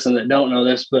know this and that don't know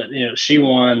this, but she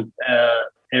won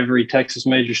every Texas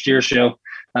major steer show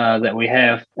that we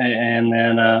have, and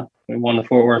then we won the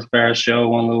Fort Worth Bear Show,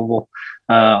 won Louisville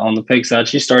on the pig side.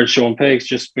 She started showing pigs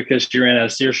just because she ran out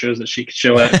of steer shows that she could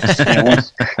show at.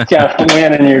 Once you got to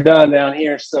win and you're done down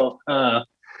here, so.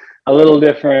 A little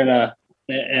different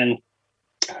and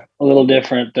a little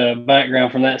different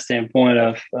background from that standpoint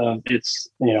of it's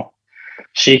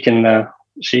she can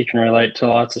relate to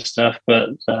lots of stuff, but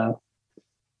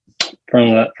from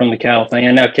the cattle thing.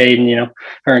 And now Caden,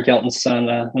 her and Kelton's son,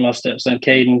 my stepson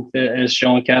Caden, is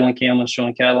showing cattle, and Cameron's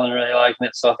showing cattle and really liking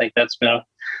it. So I think that's been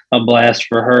a blast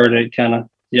for her to kind of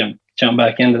jump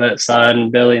back into that side,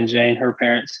 and Billy and Jane, her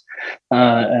parents,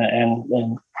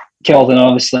 and Kelvin,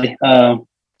 obviously,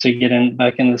 to get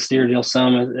back into the steer deal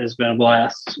some has been a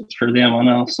blast for them, I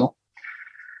know. So,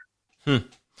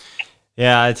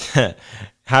 yeah, it's,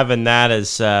 having that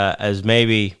as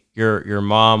maybe your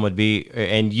mom would be,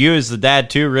 and you as the dad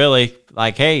too, really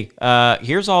like, hey,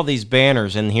 here's all these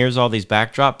banners and here's all these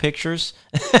backdrop pictures.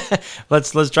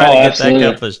 let's try to get absolutely. that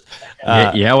accomplished.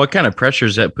 Yeah. What kind of pressure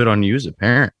does that put on you as a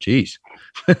parent? Jeez.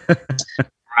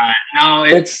 Right. No,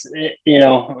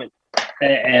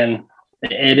 and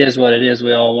it is what it is.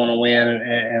 We all want to win,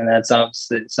 and that's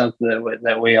obviously something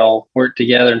that we all work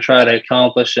together and try to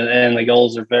accomplish. And the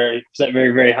goals are set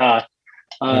very, very high.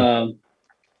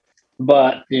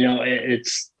 But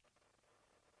it's.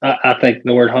 I think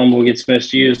the word humble gets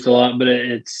misused a lot, but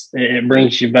it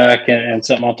brings you back, and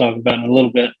something I'll talk about in a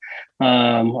little bit,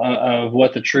 of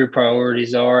what the true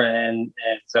priorities are. And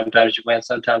sometimes you win,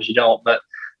 sometimes you don't. But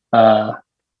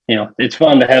it's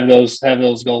fun to have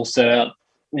those goals set out,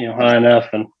 high enough,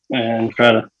 and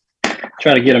try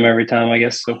to get them every time, I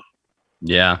guess. So.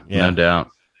 Yeah. No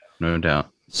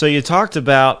doubt. So you talked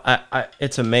about,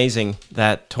 it's amazing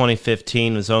that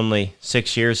 2015 was only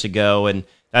 6 years ago, and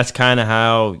that's kind of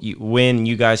how when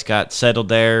you guys got settled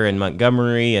there in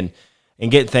Montgomery and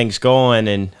get things going.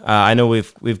 And I know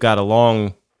we've got a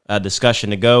long discussion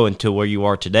to go until where you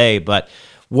are today. But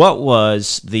what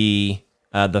was the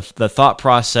thought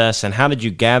process, and how did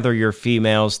you gather your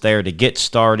females there to get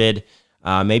started?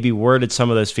 Maybe where did some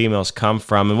of those females come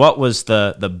from, and what was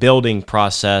the building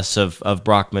process of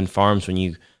Brockman Farms when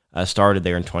you started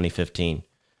there in 2015?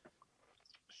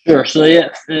 Sure. So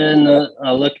and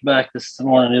I looked back this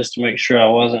morning just to make sure I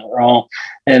wasn't wrong.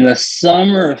 In the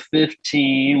summer of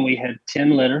 15, we had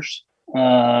 10 litters,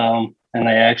 and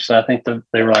they actually, I think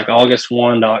they were like August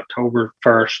 1 to October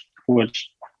 1st, which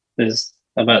is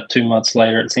about 2 months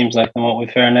later, it seems like, than what we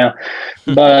fare now.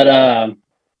 But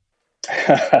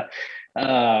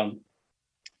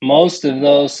most of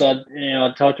those, so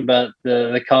I talked about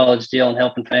the college deal and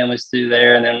helping families through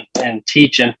there, and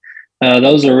teaching.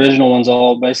 Those original ones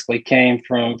all basically came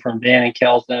from Dan and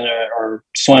Kelton or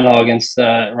Swinhogan's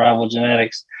Rival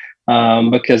Genetics,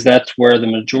 because that's where the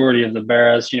majority of the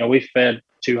barrows, we fed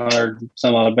 200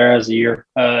 some odd barrows a year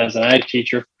as an ag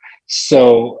teacher.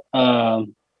 So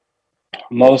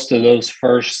most of those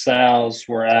first sows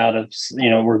were out of,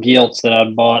 were gilts that I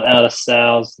bought out of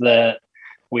sows that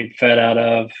we'd fed out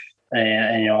of.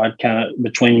 And I'd kind of,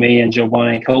 between me and Joe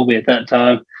Bonnie and Colby at that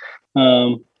time,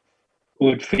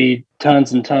 would feed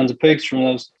tons and tons of pigs from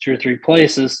those 2 or 3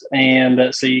 places.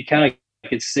 And so you kind of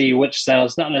could see which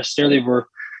sows not necessarily were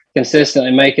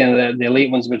consistently making the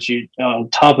elite ones, but on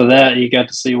top of that, you got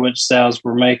to see which sows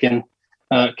were making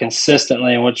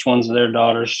consistently and which ones of their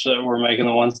daughters were making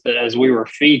the ones that, as we were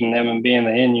feeding them and being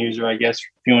the end user, I guess,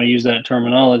 if you want to use that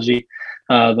terminology,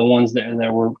 the ones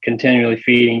that were continually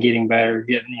feeding, getting better,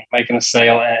 making a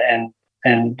sale,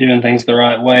 and doing things the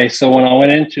right way. So when I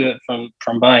went into it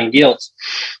from buying gilts,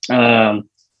 the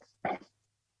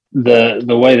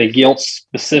way the gilts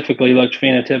specifically looked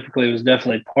phenotypically was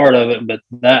definitely part of it, but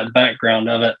that background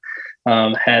of it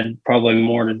had probably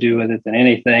more to do with it than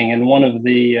anything. And one of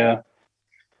the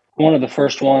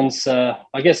first ones,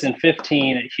 I guess in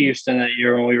 15 at Houston that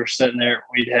year when we were sitting there,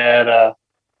 we'd had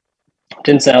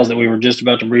 10 sows that we were just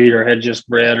about to breed or had just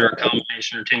bred, or a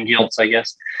combination, or 10 gilts, I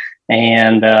guess.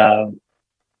 And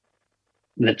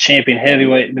the champion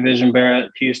heavyweight division barrow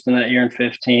at Houston that year in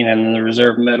 15, and then the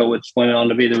reserve medal, which went on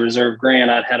to be the reserve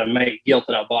grand, I'd had a mate gilt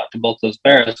that I bought to both those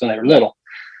barrows when they were little.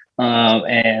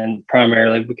 And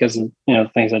primarily because of,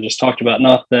 things I just talked about,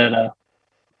 not that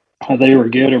they were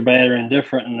good or bad or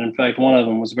indifferent. And in fact, one of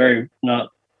them was very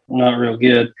not real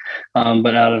good,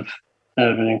 but out of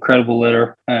an incredible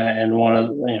litter, and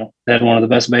had one of the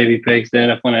best baby pigs. They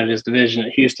ended up winning his division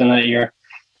at Houston that year.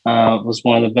 Was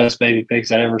one of the best baby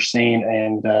pigs I'd ever seen.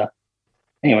 And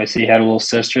anyways, he had a little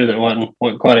sister that wasn't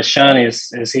quite as shiny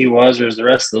as he was, or as the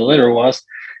rest of the litter was.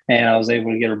 And I was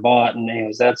able to get her bought. And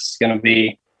anyways, that's going to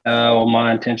be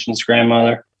my intentions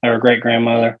grandmother, or great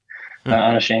grandmother,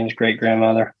 unashamed great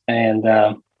grandmother. And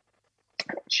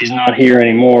she's not here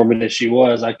anymore, but if she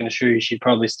was, I can assure you she'd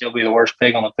probably still be the worst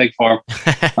pig on the pig farm.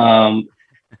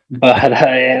 But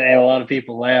and a lot of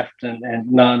people laughed, and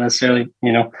not necessarily,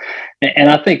 and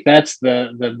I think that's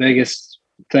the biggest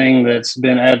thing that's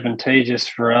been advantageous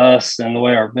for us, and the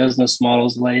way our business model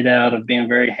is laid out, of being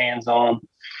very hands-on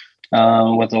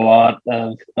with a lot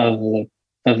of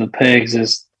the pigs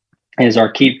is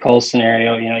our keep cull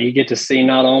scenario. You get to see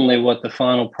not only what the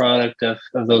final product of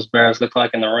those barrows look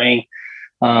like in the ring,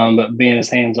 But being as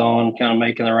hands-on, kind of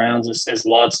making the rounds, as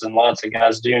lots and lots of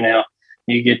guys do now,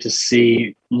 you get to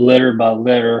see litter by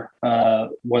litter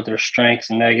what their strengths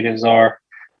and negatives are.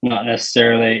 Not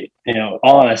necessarily,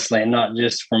 honestly, not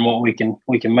just from what we can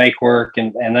make work,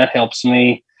 and that helps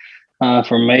me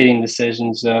for mating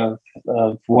decisions of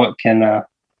what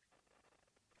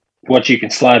you can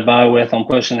slide by with on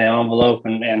pushing the envelope,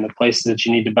 and the places that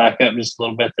you need to back up just a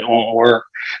little bit that won't work.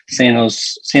 Seeing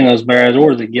those bears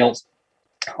or the gilts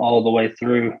all the way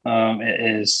through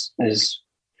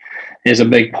is a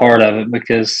big part of it,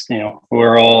 because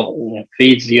we're all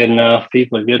feed's good enough,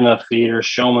 people are good enough feeders,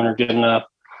 showmen are good enough.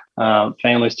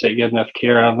 Families take good enough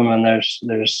care of them, and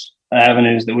there's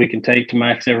avenues that we can take to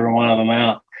max every one of them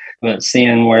out. But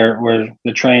seeing where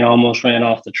the train almost ran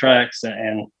off the tracks,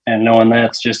 and knowing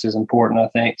that's just as important, I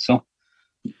think. So,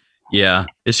 yeah,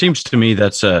 it seems to me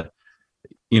that's when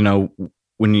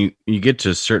you get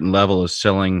to a certain level of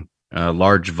selling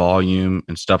large volume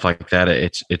and stuff like that,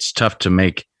 it's tough to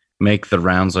make the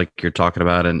rounds like you're talking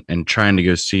about, and trying to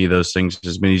go see those things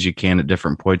as many as you can at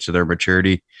different points of their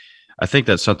maturity. I think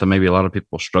that's something maybe a lot of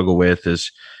people struggle with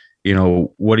is,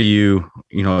 what do you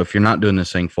if you're not doing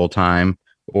this thing full time,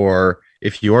 or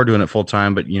if you are doing it full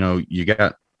time, but you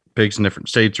got pigs in different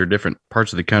states or different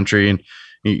parts of the country, and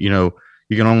you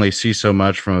can only see so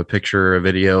much from a picture or a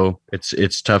video.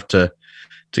 It's tough to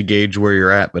gauge where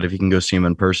you're at, but if you can go see them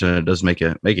in person, it does make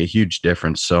a huge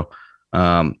difference. So,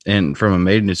 and from a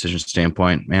mating decision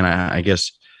standpoint, man, I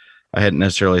guess I hadn't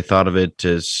necessarily thought of it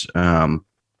as,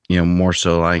 more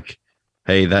so like,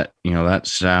 hey, that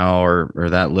sow or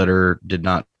that litter did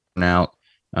not turn out,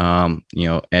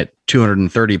 at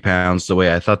 230 pounds the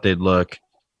way I thought they'd look,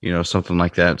 something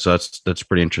like that. So that's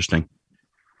pretty interesting.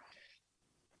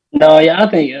 No, yeah, I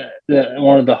think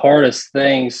one of the hardest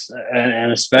things,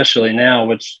 and especially now,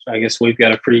 which I guess we've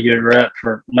got a pretty good rep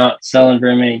for not selling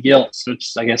very many gilts,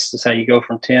 which I guess is how you go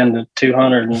from 10 to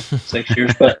 200 in 6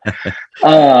 years. But,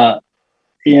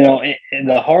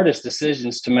 the hardest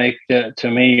decisions to make to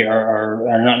me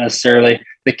are not necessarily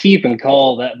the keep and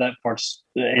call. That part's,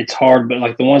 it's hard, but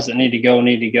like the ones that need to go.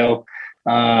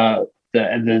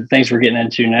 The things we're getting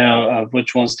into now of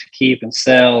which ones to keep and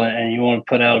sell, and you want to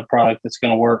put out a product that's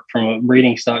going to work from a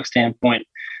breeding stock standpoint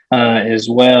as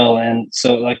well. And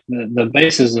so like the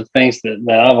basis of things that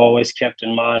I've always kept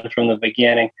in mind from the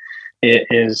beginning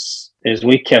is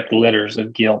we kept litters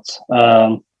of gilts.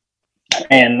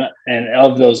 And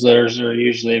of those litters are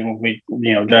usually when we,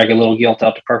 drag a little gilt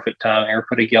out to perfect time or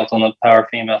put a gilt on the power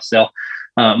female cell.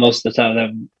 Most of the time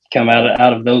that come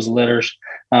out of those litters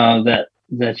that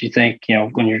you think,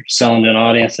 when you're selling to an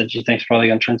audience that you think is probably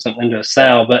going to turn something into a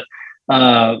sow. But,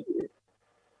 and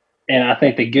I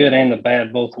think the good and the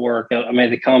bad both work. I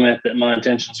made the comment that my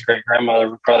intention's great grandmother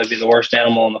would probably be the worst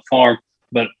animal on the farm,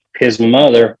 but his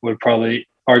mother would probably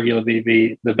arguably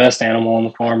be the best animal on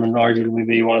the farm, and arguably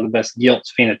be one of the best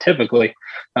gilts phenotypically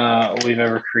we've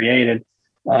ever created.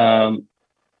 So,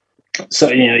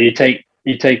 you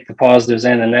take the positives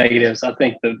and the negatives. I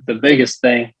think the biggest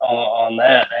thing on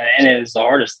that, and it is the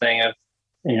hardest thing of,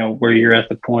 where you're at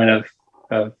the point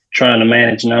of trying to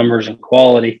manage numbers and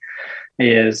quality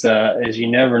is you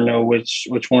never know which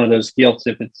one of those gilts,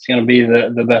 if it's going to be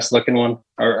the best looking one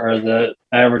or the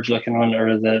average looking one,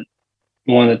 or the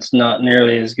one that's not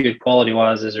nearly as good quality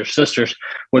wise as her sisters,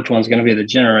 which one's going to be the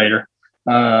generator.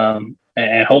 And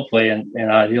hopefully in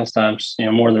ideal times,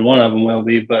 more than one of them will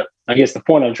be. But I guess the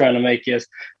point I'm trying to make is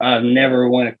I've never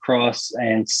went across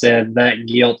and said that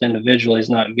gilt individually is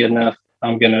not good enough,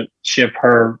 I'm going to ship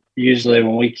her. Usually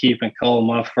when we keep and cull,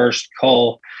 my first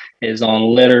cull is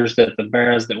on litters that the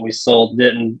bears that we sold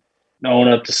didn't own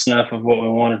up to snuff of what we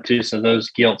wanted to. So those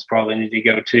gilts probably need to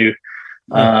go too,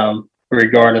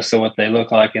 regardless of what they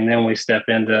look like. And then we step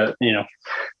into,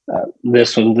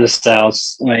 this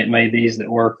sow's made these that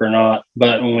work or not.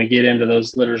 But when we get into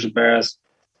those litters of bears,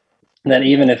 that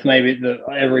even if maybe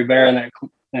every bear in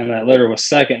that litter was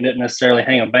second, didn't necessarily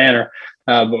hang a banner,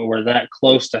 but we're that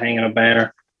close to hanging a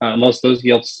banner. Most of those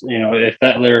gilts, if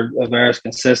that litter of bears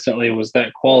consistently was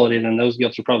that quality, then those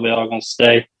gilts are probably all going to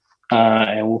stay,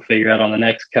 and we'll figure out on the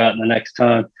next cut and the next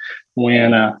time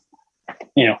when,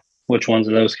 which ones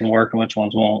of those can work and which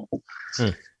ones won't.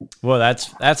 Well,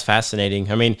 that's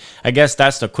fascinating. I mean, I guess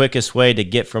that's the quickest way to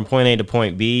get from point A to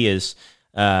point B is,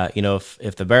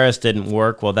 if the Barras didn't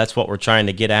work, well, that's what we're trying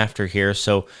to get after here.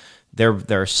 So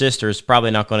their sister's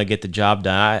probably not going to get the job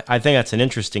done. I think that's an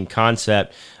interesting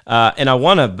concept. And I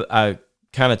want to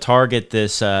kind of target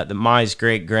this, Mai's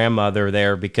great grandmother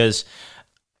there, because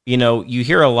you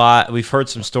hear a lot. We've heard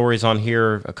some stories on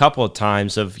here a couple of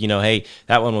times of, hey,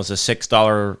 that one was a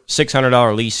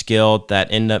 $600 lease gilt that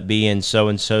ended up being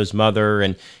so-and-so's mother.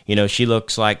 And, she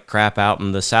looks like crap out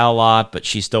in the sow lot, but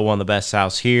she's still one of the best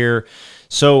sows here.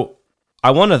 So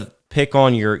I want to pick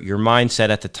on your mindset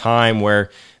at the time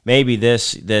where maybe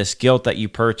this gilt that you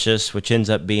purchased, which ends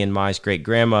up being Mai's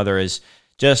great-grandmother, is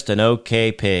just an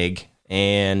okay pig,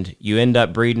 and you end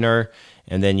up breeding her,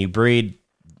 and then you breed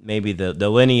maybe the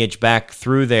lineage back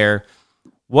through there.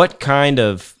 What kind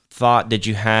of thought did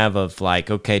you have of like,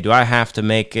 okay, do I have to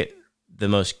make it the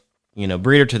most,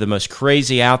 breeder to the most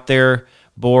crazy out there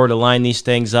boar to line these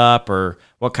things up, or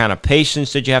what kind of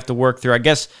patience did you have to work through? I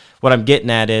guess what I'm getting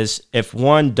at is if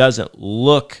one doesn't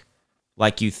look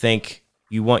like you think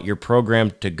you want your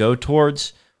program to go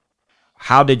towards,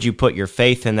 how did you put your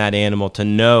faith in that animal to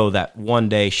know that one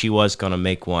day she was going to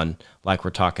make one like we're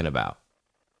talking about?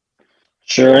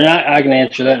 Sure, and I can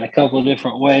answer that in a couple of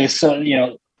different ways. So,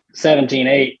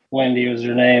 17-8, Wendy was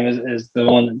her name, is the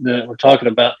one that we're talking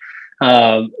about,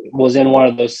 was in one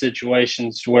of those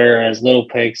situations where as little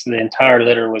pigs, the entire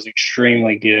litter was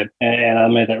extremely good. And I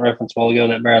made that reference a while ago,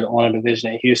 that mare that won a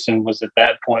division at Houston was at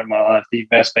that point in my life the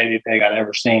best baby pig I'd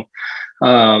ever seen.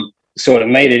 So it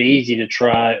made it easy to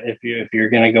try if you're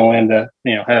going to go into,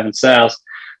 having sows,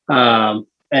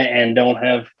 and don't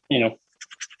have,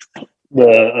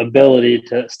 the ability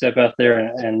to step out there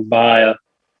and buy a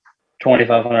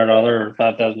 $2,500 or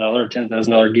 $5,000 or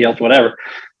 $10,000 gilt, whatever.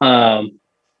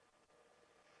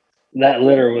 That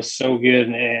litter was so good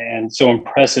and so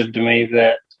impressive to me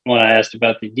that when I asked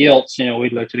about the gilts, we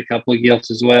looked at a couple of gilts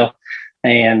as well.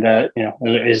 And,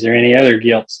 is there any other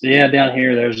gilts? Yeah, down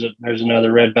here, there's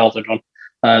another red belted one.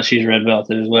 She's red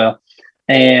belted as well.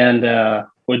 And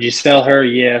would you sell her?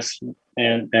 Yes.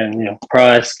 And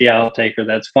price, yeah, I'll take her.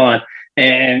 That's fine.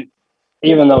 And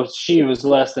even though she was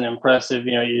less than impressive,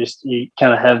 you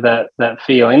kind of have that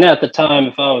feeling. Now, at the time,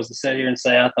 if I was to sit here and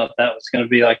say I thought that was going to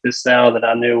be like this sow, that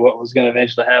I knew what was going to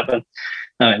eventually happen,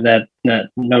 that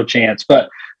no chance. But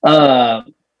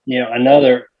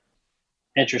another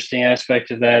interesting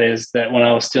aspect of that is that when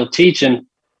I was still teaching,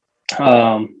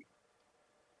 there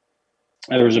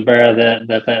was a bear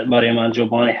that buddy of mine, Joe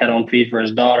Bonnie, had on feed for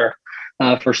his daughter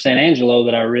for San Angelo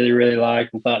that I really, really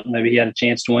liked and thought maybe he had a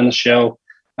chance to win the show,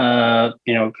 a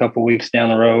couple weeks down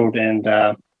the road.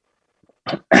 And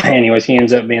anyways, he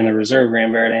ends up being the reserve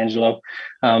grand bear at Angelo.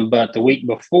 But the week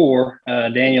before,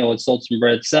 Daniel had sold some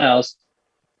bred sows.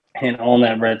 And on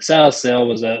that bred sow sale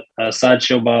was a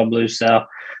Sideshow Bob blue sow.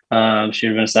 She would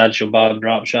have been a Sideshow Bob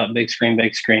drop shot, big screen.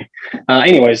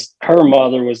 Anyways, her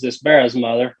mother was this bear's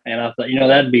mother. And I thought,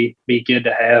 that'd be good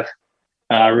to have.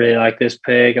 I really like this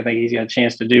pig. I think he's got a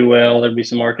chance to do well. There'd be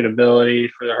some marketability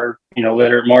for her,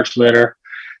 litter, March litter,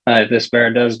 if this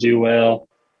bear does do well.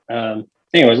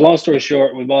 Anyways, long story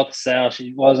short, we bought the sow.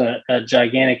 She wasn't a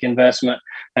gigantic investment.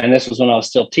 And this was when I was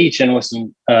still teaching with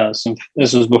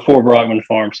this was before Brockman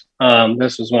Farms.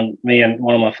 This was when me and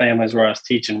one of my families where I was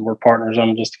teaching were partners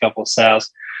on just a couple of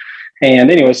sows. And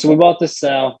anyway, so we bought this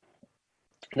sow.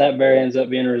 That bear ends up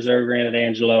being a reserve grand at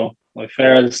Angelo. We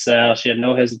fed her the sow. She had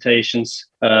no hesitations.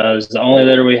 It was the only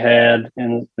litter we had.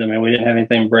 And we didn't have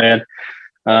anything bred.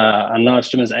 I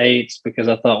notched them as 8s because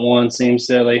I thought 1 seemed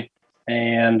silly.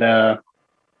 And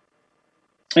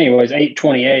anyways,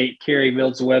 828, Carrie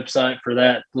builds a website for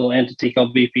that little entity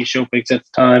called BP Show Pigs at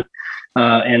the time,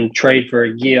 and trade for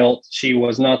a gilt. She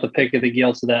was not the pick of the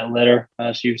gilts of that litter.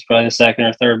 She was probably the second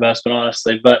or third best one,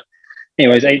 honestly. But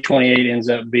anyways, 828 ends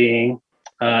up being,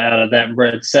 out of that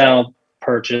bred sow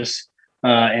purchase,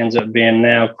 ends up being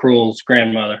now Cruel's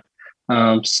grandmother.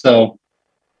 So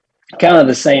kind of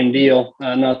the same deal.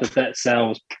 Not that sow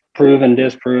was proven,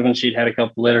 disproven. She'd had a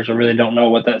couple litters. I really don't know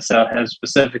what that sow had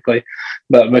specifically,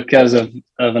 but because of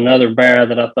another bear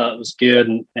that I thought was good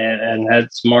and had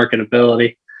some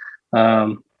marketability.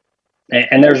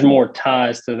 And there's more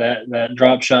ties to that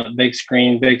drop shot big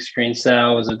screen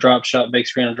sow was a drop shot big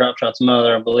screen and drop shot's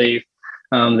mother, I believe.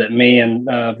 That me and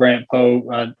Brant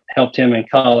Poe helped him in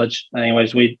college.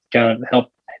 Anyways, we kind of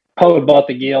helped. Poe had bought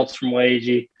the gilts from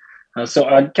Wagey. So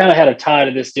I kind of had a tie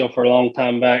to this deal for a long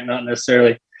time back, not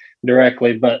necessarily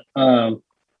directly, but long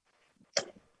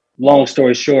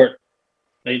story short,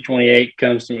 828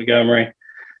 comes to Montgomery.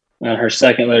 Her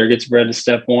second litter gets bred to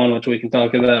Step 1, which we can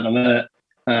talk about in a minute.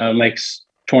 Makes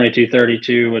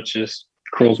 2232, which is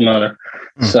Cruel's mother.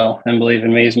 So, and Believe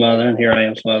in Me's mother, and Here I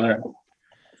Am's mother.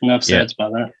 Enough said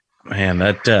about that. Man,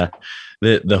 that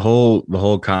the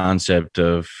whole concept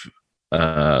of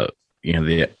I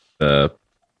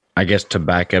guess to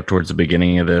back up towards the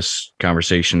beginning of this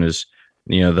conversation is,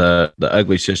 the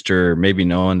ugly sister, maybe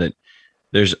knowing that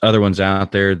there's other ones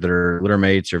out there that are litter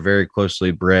mates or very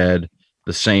closely bred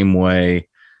the same way,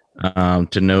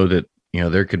 to know that,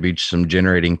 there could be some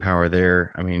generating power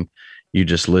there. I mean, you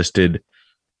just listed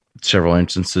several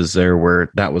instances there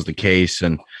where that was the case,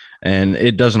 and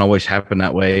it doesn't always happen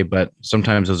that way, but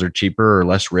sometimes those are cheaper or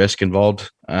less risk involved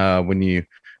when you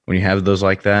have those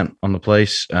like that on the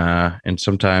place. And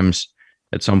sometimes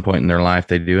at some point in their life,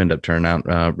 they do end up turning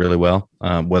out really well,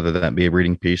 whether that be a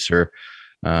breeding piece or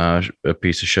a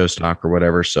piece of show stock or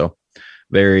whatever. So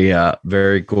very,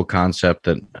 very cool concept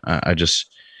that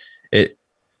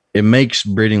it makes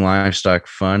breeding livestock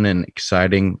fun and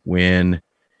exciting when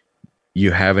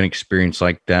you have an experience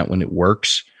like that, when it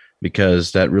works,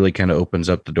 because that really kind of opens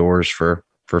up the doors for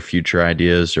future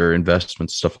ideas or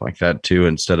investments, stuff like that too,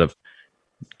 instead of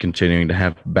continuing to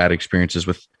have bad experiences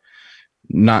with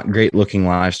not great looking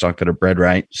livestock that are bred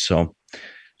right. So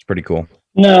it's pretty cool.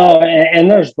 No,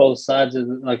 and there's both sides of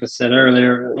it. Like I said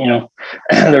earlier,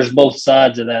 there's both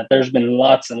sides of that. There's been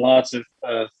lots and lots of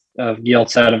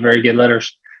gilts out of very good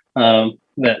litters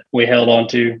that we held on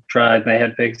to, tried. They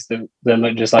had pigs that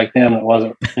looked just like them. It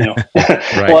wasn't,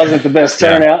 Right. wasn't the best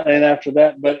turnout. And after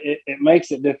that, but it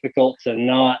makes it difficult to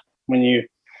not, when you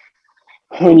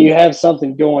have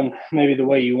something going maybe the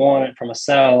way you want it from a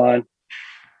sow line.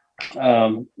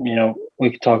 We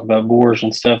could talk about boars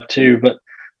and stuff too, but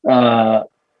that's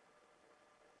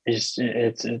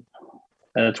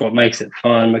what makes it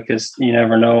fun, because you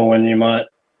never know when you might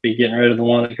be getting rid of the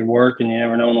one that could work, and you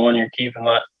never know when the one you're keeping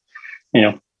might,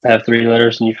 have 3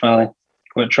 litters and you finally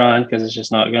quit trying because it's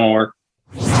just not going to work.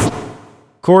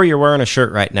 Corey, you're wearing a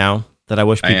shirt right now that I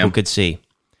wish people could see.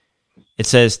 It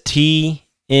says TMD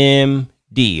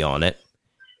on it.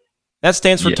 That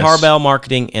stands for Tarbell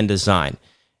Marketing and Design.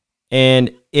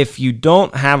 And if you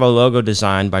don't have a logo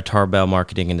designed by Tarbell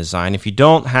Marketing and Design, if you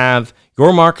don't have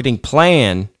your marketing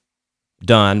plan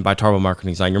done by Tarbell Marketing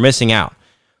and Design, you're missing out.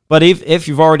 But if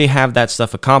you've already have that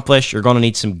stuff accomplished, you're going to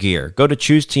need some gear. Go to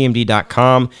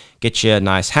choosetmd.com, get you a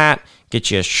nice hat, get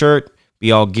you a shirt,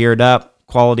 be all geared up,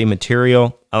 quality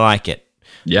material. I like it.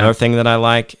 Yeah. Another thing that I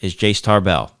like is Jace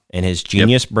Tarbell and his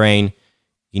genius brain.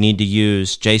 You need to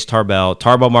use Jace Tarbell,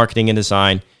 Tarbell Marketing and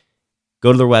Design.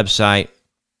 Go to their website,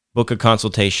 book a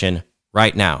consultation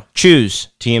right now.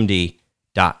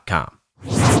 ChooseTMD.com.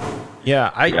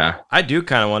 Yeah, I do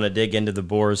kind of want to dig into the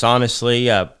boars, honestly.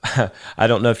 I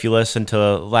don't know if you listened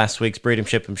to last week's Breed 'em,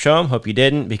 Ship 'em, Show 'em. Hope you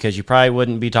didn't, because you probably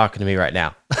wouldn't be talking to me right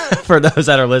now. For those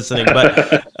that are listening,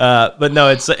 but no,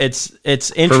 it's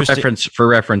interesting. For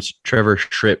reference, Trevor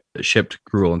shipped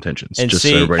Cruel Intentions. And just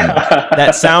see, so everybody knows.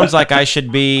 That sounds like I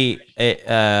should be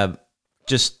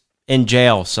just in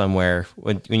jail somewhere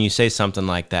when you say something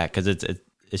like that, because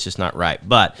it's just not right.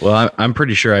 But well, I'm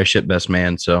pretty sure I ship Best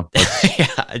Man, so yeah,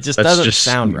 it just doesn't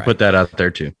sound right. Put that out there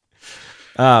too.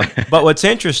 But what's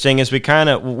interesting is we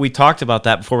talked about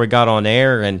that before we got on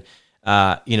air, and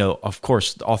of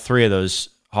course, all 3 of those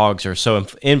hogs are so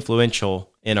influential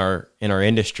in our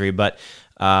industry. But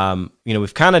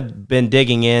we've kind of been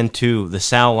digging into the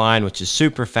sow line, which is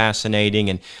super fascinating,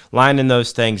 and lining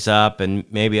those things up, and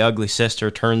maybe Ugly Sister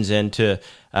turns into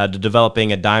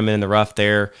developing a diamond in the rough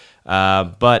there.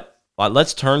 But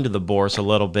let's turn to the boars a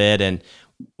little bit, and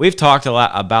we've talked a lot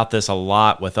about this a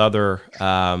lot with other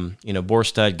boar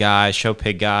stud guys, show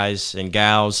pig guys and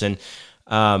gals, and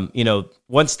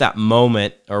once that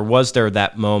moment, or was there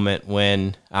that moment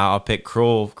when I'll pick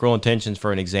Cruel Intentions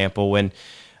for an example, when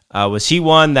was he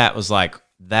one that was like,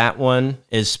 that one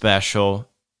is special,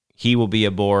 he will be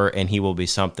a boar and he will be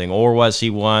something, or was he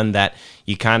one that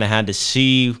you kind of had to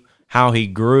see how he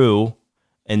grew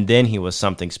and then he was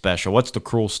something special? What's the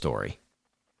Cruel story?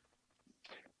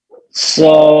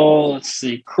 So let's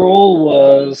see. Cruel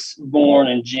was born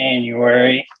in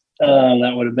January.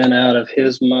 That would have been out of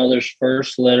his mother's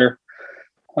first litter.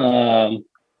 And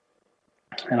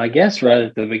I guess right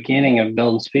at the beginning of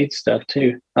Building Speed stuff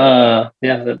too. That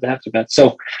have to have been.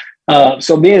 So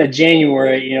being a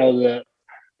January, a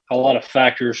lot of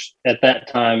factors at that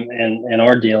time, and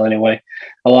our deal anyway,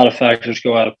 a lot of factors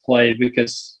go out of play,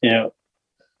 because,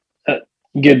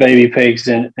 good baby pigs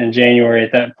in January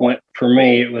at that point, for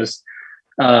me, it was,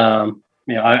 I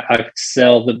could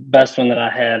sell the best one that I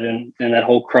had in that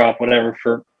whole crop, whatever,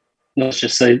 for, let's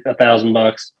just say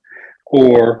 $1,000,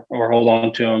 or hold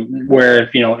on to him. Where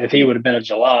if he would have been a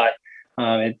July,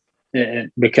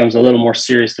 it becomes a little more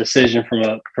serious decision from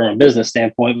a business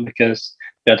standpoint, because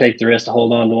you take the risk to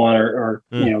hold on to one, or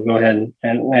go ahead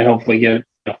and hopefully get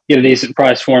a decent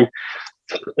price for him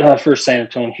for San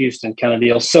Antonio, Houston kind of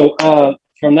deal. So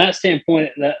from that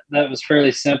standpoint, that was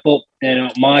fairly simple.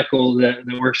 Michael that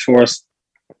works for us,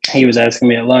 he was asking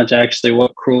me at lunch actually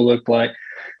what Cruel looked like.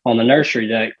 on the nursery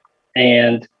deck.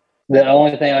 And the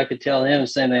only thing I could tell him,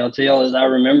 same thing I'll tell you, is I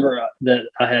remember that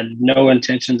I had no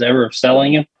intentions ever of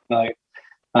selling him. Like,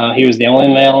 he was the only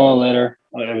male on the litter.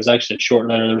 It was actually a short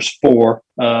litter. There was 4.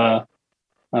 One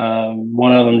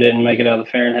of them didn't make it out of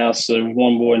the Farron house, so there was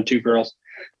 1 boy and 2 girls.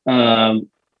 And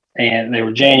they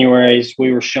were Januaries.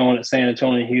 We were showing at San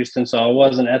Antonio, Houston, so I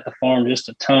wasn't at the farm just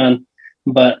a ton.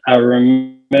 But I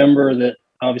remember that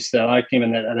obviously I liked him,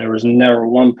 and that there was never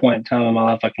one point in time in my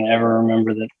life I can ever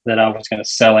remember that I was going to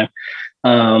sell him.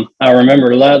 I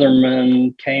remember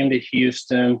Leatherman came to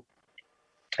Houston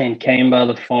and came by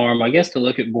the farm, I guess, to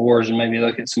look at boars and maybe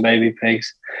look at some baby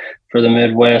pigs for the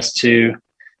Midwest too.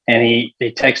 And he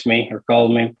texted me or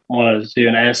called me, wanted to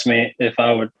and asked me if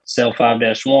I would sell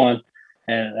 5-1.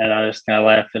 And I just kind of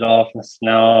laughed it off and said,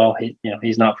 no,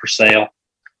 he's not for sale.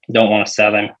 Don't want to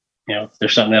sell him. If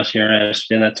there's something else you're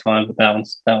interested in, that's fine. But that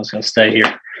one's going to stay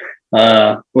here.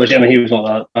 Which, I mean, he was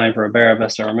buying for a bear,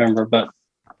 best I remember. But,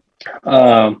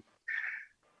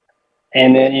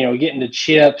 and then, getting to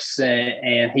chips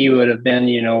and he would have been,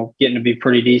 getting to be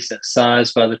pretty decent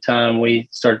size by the time we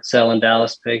started selling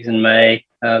Dallas pigs in May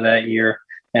that year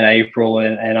in April.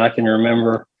 And I can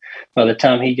remember by the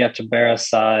time he got to bear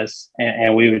size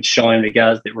and we would show him to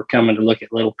guys that were coming to look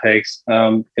at little pigs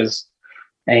because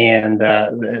at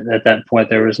that point,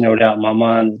 there was no doubt in my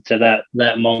mind to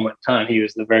that moment in time, he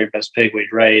was the very best pig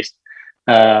we'd raised.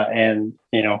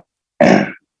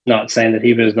 Not saying that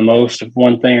he was the most of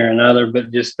one thing or another,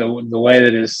 but just the way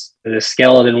that his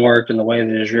skeleton worked and the way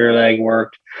that his rear leg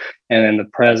worked and then the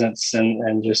presence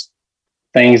and just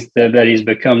things that he's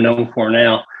become known for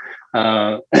now.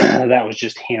 That was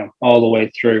just him all the way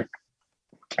through.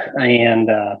 And,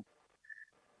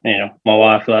 my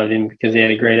wife loved him because he had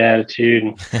a great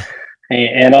attitude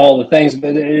and all the things,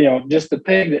 but just the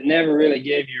pig that never really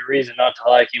gave you a reason not to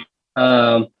like him,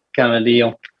 kind of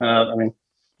deal.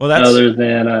 Well, that's other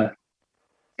than,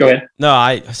 go ahead. No,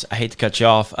 I hate to cut you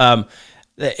off.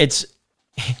 It's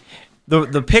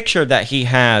the picture that he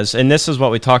has, and this is what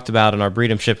we talked about in our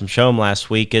Breed 'em, Ship 'em, Show 'em last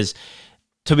week, is,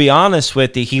 to be honest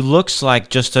with you, he looks like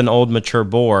just an old mature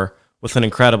boar with an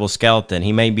incredible skeleton.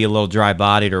 He may be a little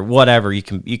dry-bodied or whatever. You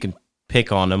can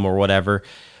pick on him or whatever.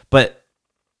 But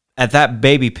at that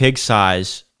baby pig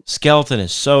size, skeleton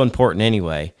is so important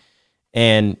anyway.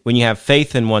 And when you have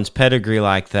faith in one's pedigree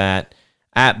like that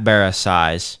at Barra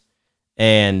size,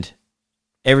 and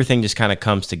everything just kind of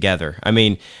comes together. I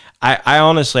mean, I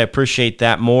honestly appreciate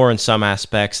that more in some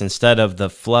aspects instead of the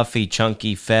fluffy,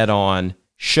 chunky, fed-on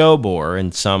show boar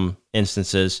in some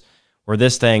instances, where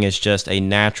this thing is just a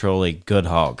naturally good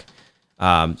hog.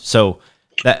 So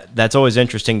that's always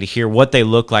interesting to hear what they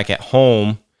look like at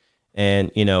home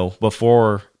and,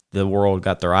 before the world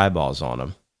got their eyeballs on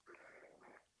them.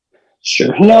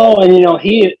 Sure. No, and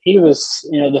he was,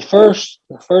 the first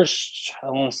I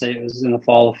want to say it was in the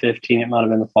fall of 15. It might have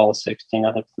been the fall of 16. I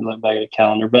have to look back at the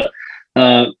calendar. But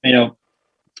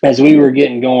as we were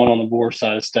getting going on the boar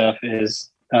side of stuff,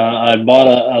 I bought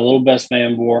a little best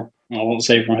man boar. I won't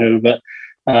say from who, but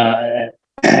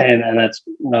and that's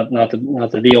not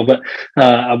the deal. But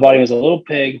I bought him as a little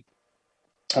pig.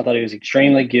 I thought he was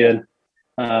extremely good.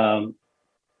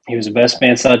 He was the best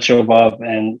man sideshow Bob,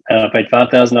 and I paid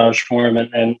 $5,000 for him,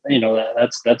 and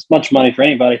that's much money for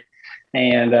anybody,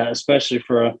 and especially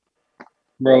for a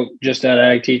broke just out of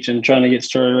ag teaching, trying to get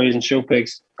started raising show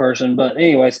pigs person. But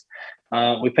anyways,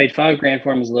 we paid $5,000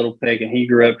 for him as a little pig, and he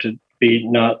grew up to be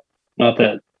not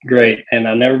that great. And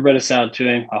I never bred a side to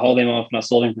him. I hauled him off and I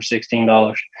sold him for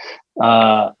 $16.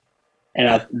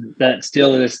 And that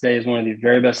still to this day is one of the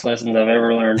very best lessons I've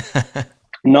ever learned.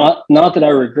 Not that I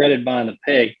regretted buying the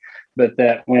pig, but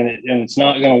that when it's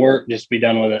not going to work, just be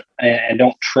done with it and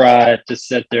don't try to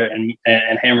sit there and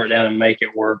hammer it down and make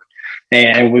it work.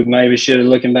 And we maybe should have,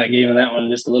 looking back, given that one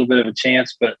just a little bit of a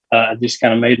chance, but I just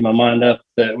kind of made my mind up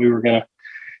that we were going to,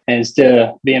 instead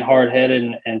of being hard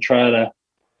headed and try to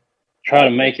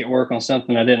make it work on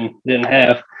something I didn't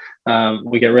have,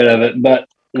 we got rid of it. But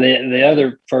the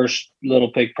other first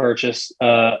little pig purchase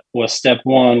was Step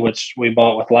One, which we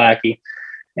bought with Lackey.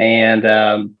 And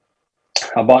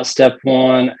I bought Step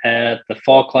One at the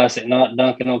Fall Classic, not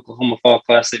Duncan, Oklahoma Fall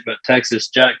Classic, but Texas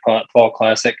Jackpot Fall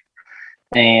Classic.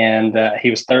 And he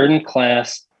was third in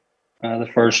class the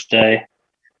first day.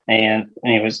 And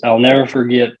I'll never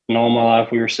forget in all my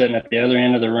life, we were sitting at the other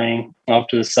end of the ring off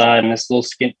to the side, and this little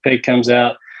skint pig comes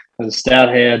out with a stout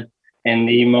head and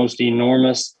the most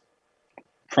enormous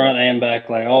front and back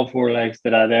leg, all four legs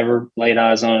that I'd ever laid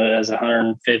eyes on it as a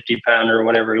 150-pounder or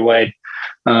whatever he weighed.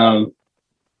 And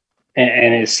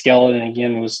his skeleton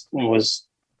again was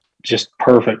just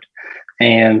perfect.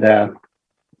 And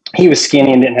he was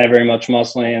skinny and didn't have very much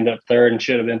muscle. And he ended up third and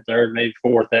should have been third, maybe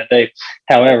fourth that day.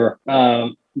 However,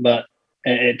 but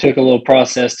it took a little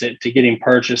process to get him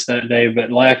purchased that day.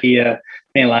 But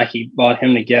Lackey bought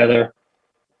him together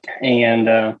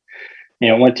and,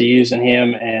 went to using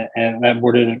him, and that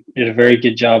board did a very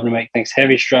good job to make things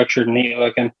heavy structured and neat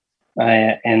looking.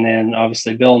 And then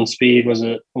obviously Building Speed was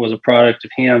a product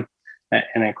of him,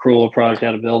 and then Cruel, a product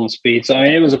out of Building Speed. So, I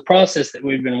mean, it was a process that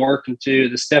we've been working to.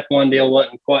 The Step 1 deal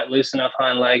wasn't quite loose enough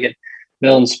hind-legged.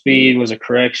 Building Speed was a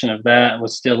correction of that. It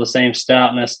was still the same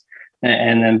stoutness.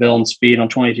 And then Building Speed on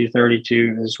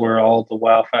 2232 is where all the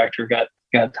wow factor got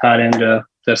tied into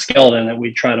the skeleton that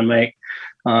we try to make.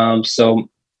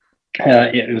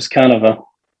 It was kind of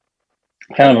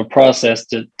a process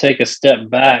to take a step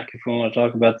back. If we want to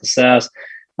talk about the size,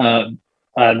 I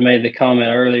had made the comment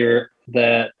earlier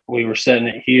that we were sitting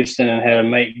at Houston and had a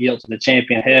mate gilt to the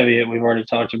champion heavy that we've already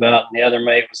talked about, and the other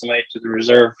mate was a mate to the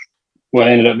reserve, what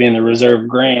ended up being the reserve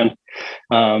grand,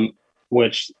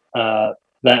 which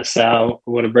that sow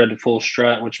would have bred to full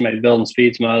strut, which made Building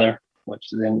Speed's mother, which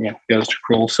then goes to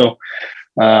Cruel. So,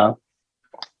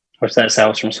 which that sow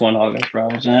was from Swan Hog and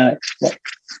Bravo Genetics.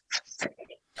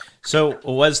 So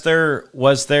was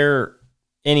there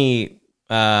any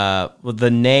the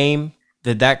name?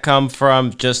 Did that come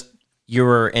from just you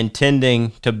were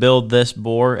intending to build this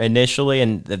boar initially,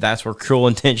 and that's where Cruel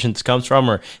Intentions comes from,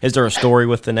 or is there a story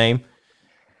with the name?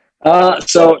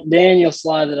 So Daniel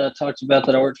Sly that I talked about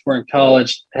that I worked for in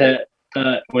college,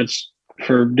 which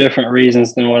for different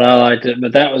reasons than what I liked it,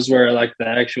 but that was where like the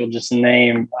actual just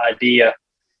name idea,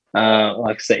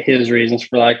 like I say, his reasons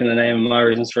for liking the name and my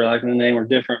reasons for liking the name were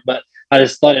different, but I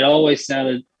just thought it always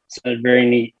sounded very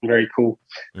neat and very cool.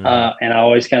 And I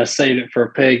always kind of saved it for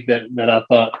a pig that I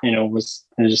thought, was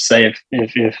just say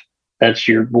if that's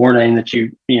your boar name that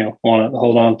you want to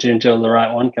hold on to until the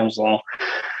right one comes along.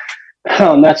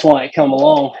 That's why it come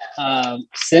along.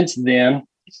 Since then,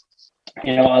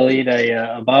 I lead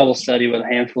a Bible study with a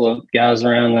handful of guys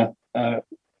around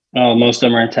most of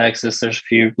them are in Texas. There's a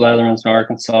few Leathermans in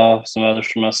Arkansas, some others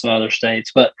from some other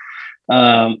states. But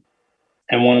and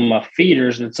one of my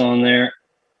feeders that's on there,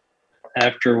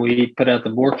 after we put out the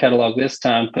boar catalog this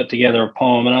time, put together a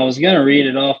poem, and I was going to read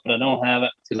it off, but I don't have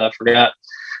it because I forgot.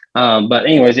 But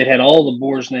anyways, it had all the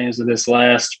boars' names of this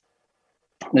last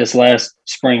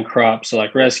spring crop. So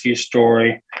like Rescue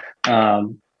Story,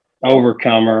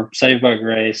 Overcomer, Saved by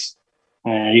Grace.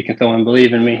 You can throw in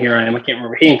Believe in Me, Here I Am. I can't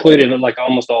remember. He included like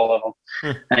almost all of them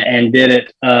and did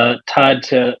it tied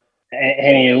to,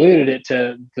 and he alluded it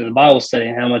to the Bible study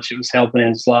and how much it was helping in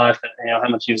his life and how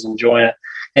much he was enjoying it.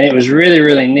 And it was really,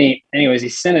 really neat. Anyways, he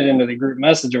sent it into the group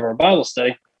message of our Bible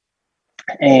study.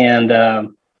 And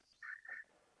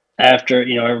after,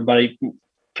 everybody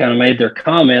kind of made their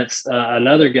comments,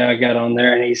 another guy got on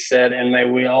there and he said, and may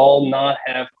we all not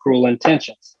have cruel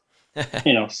intentions.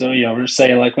 So, we're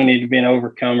saying like we need to be an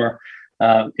overcomer,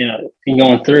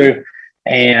 going through.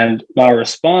 And my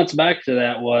response back to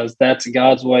that was, that's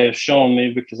God's way of showing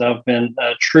me, because I've been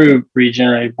a true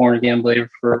regenerated, born again believer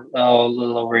for a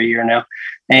little over a year now.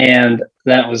 And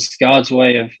that was God's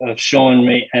way of showing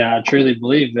me, and I truly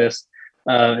believe this.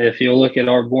 If you look at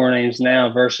our boar names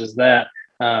now versus that,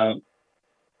 I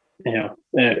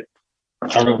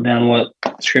wrote down what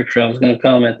scripture I was going to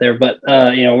comment there, but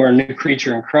we're a new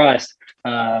creature in Christ.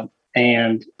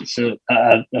 And so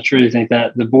I truly think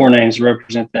that the boar names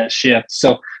represent that shift.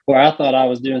 So where I thought I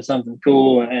was doing something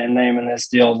cool and naming this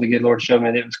deal, the good Lord showed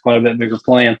me that it was quite a bit bigger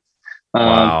plan.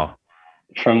 Wow.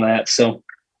 From that. So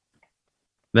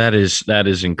that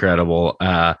is incredible.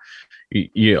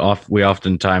 We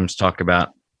oftentimes talk about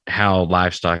how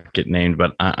livestock get named,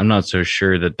 but I'm not so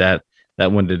sure that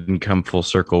one didn't come full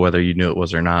circle, whether you knew it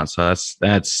was or not. So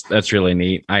that's really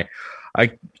neat. I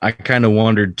kind of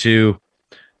wondered too,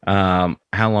 how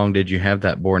long did you have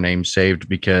that boar name saved?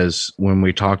 Because when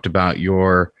we talked about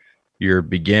your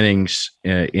beginnings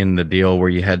in the deal where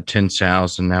you had 10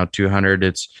 sows and now 200,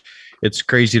 it's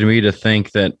crazy to me to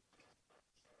think that,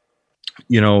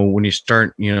 when you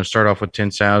start off with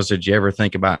 10 sows, did you ever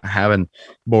think about having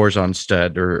boars on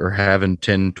stud or having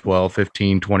 10, 12,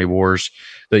 15, 20 boars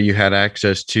that you had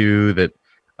access to that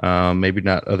maybe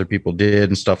not other people did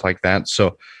and stuff like that?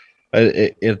 So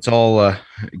it's all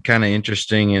kind of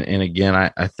interesting. And again,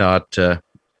 I thought the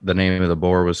name of the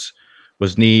boar was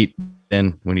neat.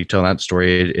 And when you tell that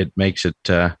story, it makes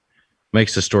the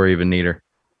story even neater.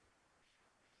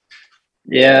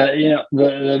 Yeah,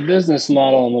 the business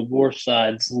model on the boar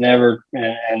side's never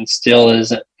and still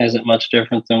isn't much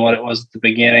different than what it was at the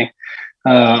beginning.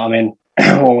 When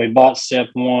we bought Step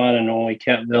 1 and when we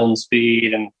kept Building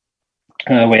Speed and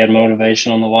We had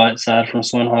motivation on the white side from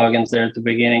Swinhoggins there at the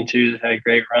beginning too. That had a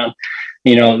great run.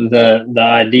 The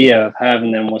idea of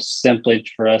having them was simply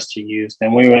for us to use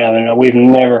them. We've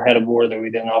never had a board that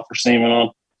we didn't offer semen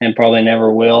on, and probably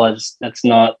never will. That's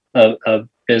not a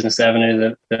business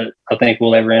avenue that I think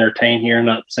we'll ever entertain here. I'm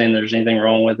not saying there's anything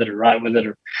wrong with it or right with it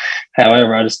or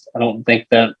however. I don't think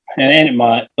that, and it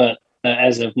might, but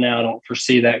as of now, I don't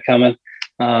foresee that coming.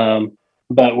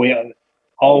 But we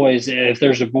always, if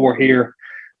there's a boar here,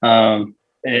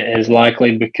 it is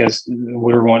likely because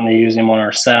we're wanting to use him on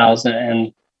our sows,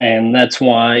 and that's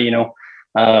why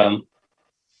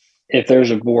if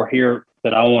there's a boar here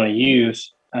that I want to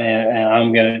use, and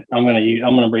I'm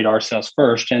gonna breed our sows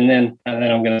first, and then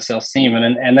I'm gonna sell semen,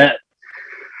 and that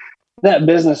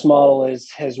business model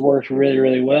has worked really,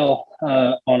 really well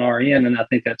on our end, and I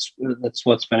think that's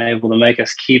what's been able to make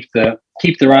us keep the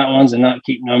right ones and not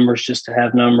keep numbers just to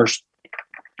have numbers.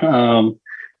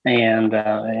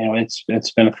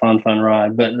 It's been a fun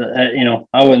ride. But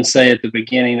I wouldn't say at the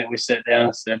beginning that we sat down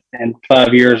and said, in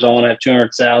 5 years I want to have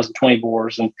 200,000, 20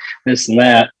 boars and this and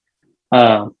that.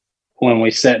 When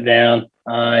we sat down,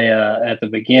 at the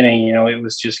beginning, it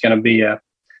was just going to be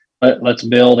let's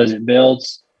build as it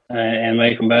builds and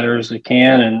make them better as we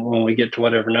can. And when we get to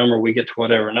whatever number, we get to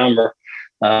whatever number.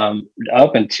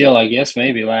 Up until I guess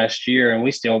maybe last year, and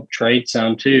we still trade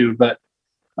some too, but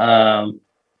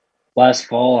last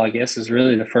fall, I guess, is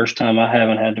really the first time I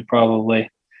haven't had to probably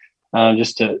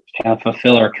just to kind of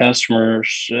fulfill our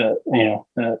customers.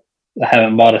 I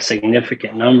haven't bought a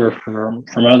significant number from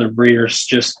other breeders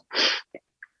just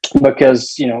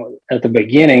because, at the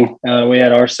beginning, we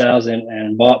had our sows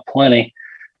and bought plenty.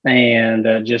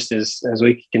 And just as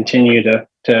we continue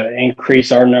to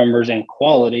increase our numbers and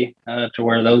quality to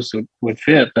where those would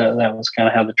fit, that was kind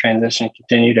of how the transition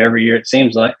continued. Every year, it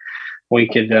seems like we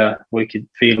could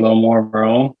feed a little more of our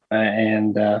own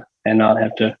and not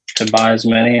have to buy as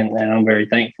many. And I'm very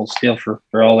thankful still for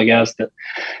all the guys that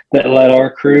let our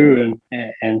crew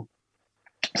and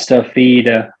stuff feed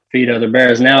other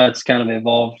bears. Now it's kind of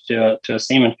evolved to a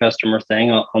semen customer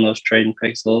thing on those trading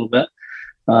pigs a little bit.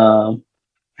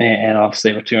 And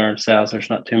obviously with 200 sows, there's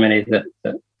not too many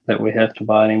that we have to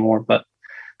buy anymore. But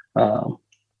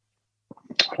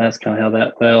that's kind of how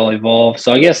that'll evolve.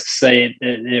 So I guess to say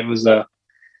it was a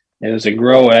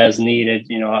grow as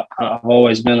needed. I've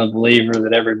always been a believer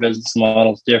that every business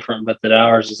model is different, but that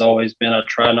ours has always been, I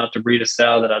try not to breed a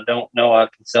sow that I don't know I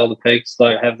can sell the pigs,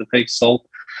 like have the pigs sold.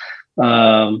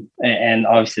 And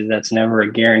obviously that's never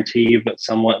a guarantee, but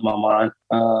somewhat in my mind.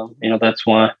 That's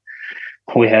why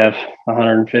we have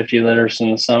 150 litters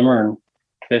in the summer and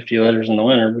 50 litters in the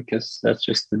winter, because that's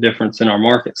just the difference in our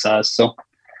market size. So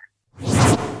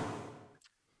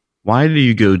why do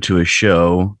you go to a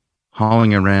show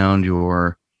hauling around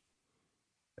your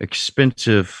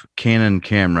expensive Canon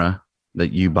camera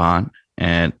that you bought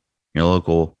at your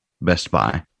local Best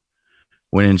Buy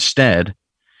when instead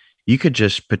you could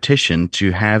just petition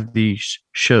to have these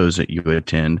shows that you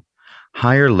attend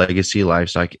hire Legacy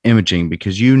Livestock Imaging?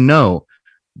 Because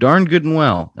darn good and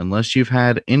well, unless you've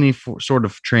had any sort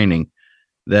of training,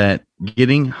 that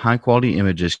getting high quality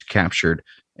images captured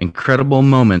incredible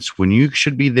moments when you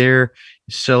should be there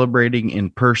celebrating in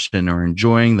person or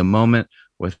enjoying the moment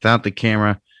without the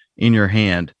camera in your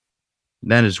hand.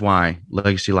 That is why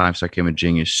Legacy Livestock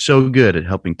Imaging is so good at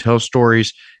helping tell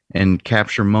stories and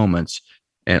capture moments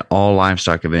at all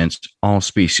livestock events, all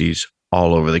species,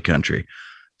 all over the country.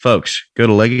 Folks, go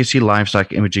to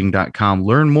legacylivestockimaging.com.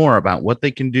 Learn more about what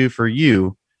they can do for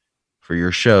you, for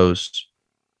your shows,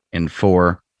 and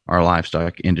for our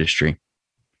livestock industry.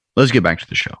 Let's get back to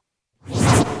the show.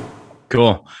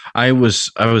 Cool. I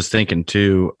was thinking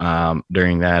too,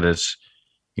 during that is,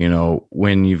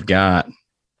 when you've got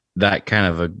that kind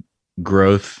of a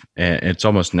growth, it's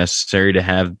almost necessary to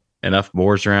have enough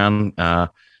boars around,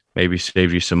 maybe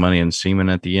save you some money in semen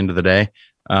at the end of the day.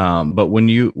 But when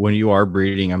you are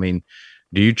breeding, I mean,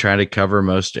 do you try to cover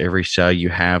most every sow you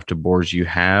have to boars you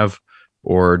have,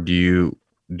 or do you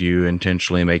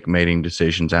intentionally make mating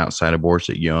decisions outside of boars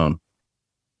that you own?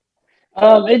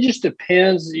 It just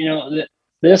depends,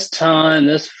 this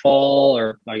fall,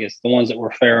 or I guess the ones that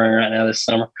we're farrowing right now this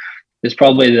summer, is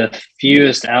probably the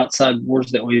fewest outside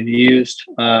boards that we've used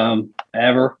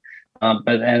ever.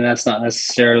 And that's not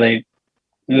necessarily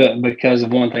because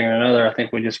of one thing or another. I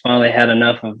think we just finally had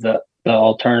enough of the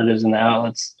alternatives and the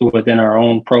outlets within our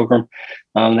own program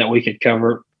that we could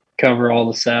cover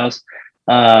all the sows.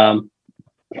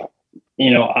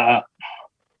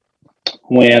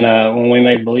 When we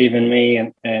made Believe in Me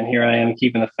and here I am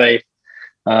keeping the faith,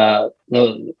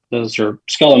 those are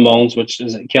Skull and Bones, which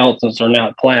is at Kelton's, or now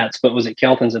at Platt's, but was at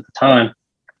Kelton's at the time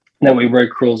that we bred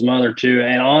Cruel's Mother to.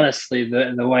 And honestly,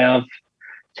 the way I've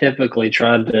typically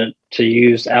tried to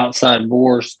use outside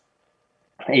boars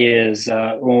is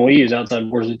when we use outside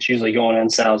boars, it's usually going in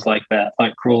sows like that,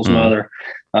 like Cruel's Mother,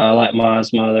 like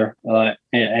Ma's Mother,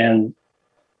 and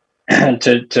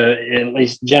to at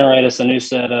least generate us a new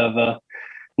set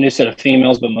of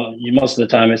females. But most of the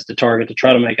time, it's the target to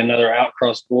try to make another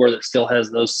outcross boar that still has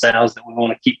those sows that we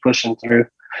want to keep pushing through.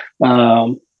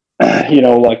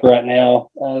 Like right now,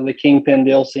 the Kingpin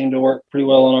deal seemed to work pretty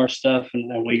well on our stuff,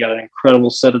 and we got an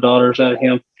incredible set of daughters out of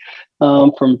him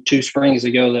from 2 springs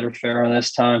ago that are fair on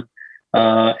this time,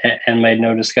 and made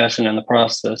no discussion in the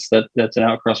process. That's an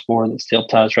outcross boar that still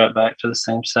ties right back to the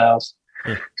same sows.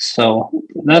 So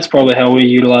that's probably how we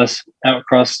utilize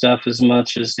outcross stuff as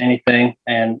much as anything.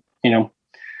 And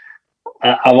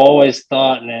I've always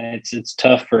thought, and it's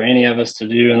tough for any of us to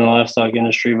do in the livestock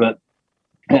industry, but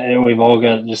we've all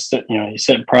got to just you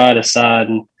set pride aside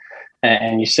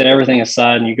and you set everything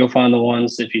aside, and you go find the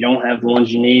ones. If you don't have the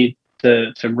ones you need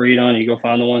to breed on, you go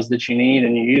find the ones that you need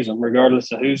and you use them,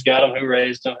 regardless of who's got them, who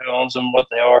raised them, who owns them, what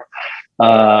they are.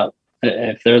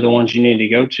 If they're the ones you need to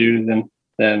go to, then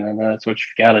that's what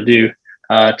you've got to do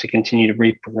to continue to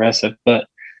breed progressive. But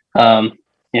on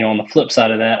the flip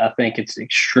side of that, I think it's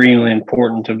extremely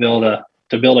important to build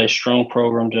a strong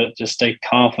program to stay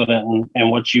confident in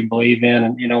what you believe in.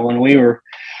 And when we were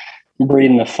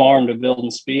breeding the farm to build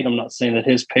and speed, I'm not saying that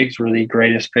his pigs were the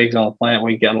greatest pigs on the planet.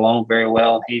 We got along very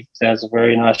well. He has a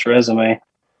very nice resume,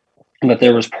 but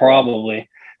there was probably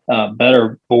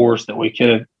better boars that we could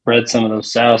have bred some of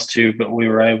those sows to, but we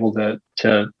were able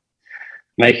to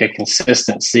make a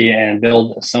consistency and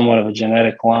build somewhat of a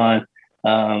genetic line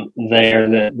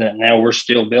there that now we're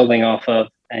still building off of.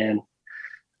 And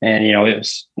it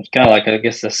was kind of like, I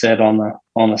guess I said on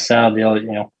the sow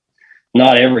deal,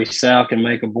 not every sow can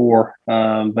make a boar,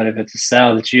 but if it's a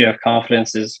sow that you have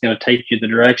confidence is going to take you the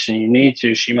direction you need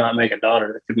to, she might make a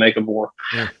daughter that could make a boar.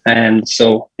 Yeah. And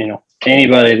so,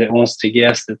 anybody that wants to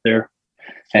guess that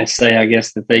I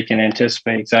guess that they can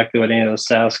anticipate exactly what any of those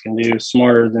sows can do is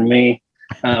smarter than me.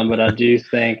 But I do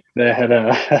think that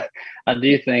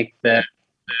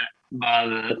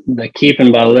by the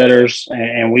keeping by litters,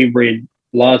 and we breed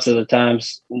lots of the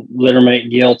times, littermate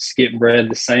gilts get bred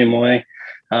the same way,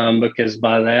 because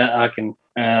by that I can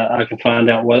find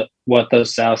out what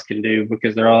those sows can do,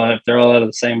 because if they're all out of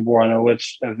the same boar, I know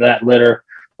which of that litter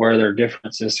where their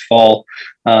differences fall.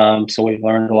 So we've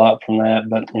learned a lot from that.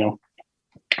 But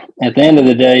at the end of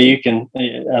the day,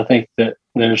 I think that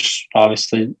there's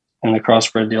obviously in the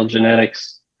crossbred deal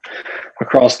genetics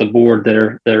across the board that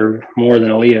are more than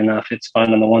elite enough. It's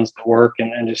finding the ones that work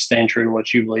and just staying true to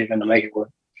what you believe in to make it work.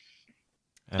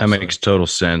 Absolutely. That makes total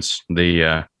sense.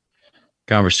 The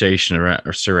conversation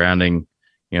surrounding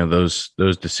those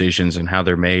decisions and how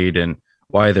they're made and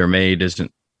why they're made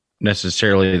isn't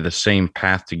necessarily the same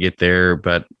path to get there,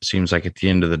 but it seems like at the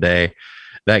end of the day,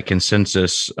 that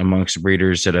consensus amongst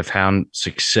breeders that have found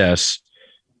success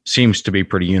seems to be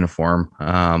pretty uniform.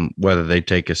 Whether they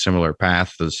take a similar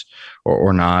path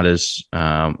or not is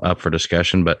up for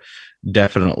discussion, but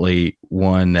definitely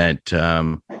one that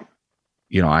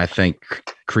I think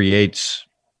creates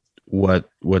what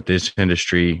this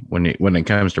industry, when it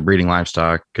comes to breeding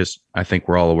livestock, because I think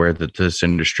we're all aware that this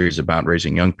industry is about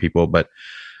raising young people, but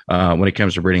when it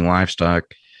comes to breeding livestock,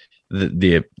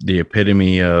 the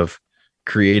epitome of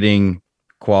creating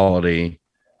quality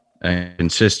and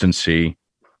consistency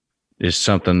is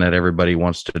something that everybody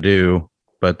wants to do,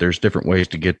 but there's different ways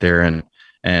to get there.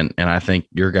 And I think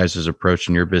your guys' approach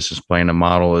and your business plan and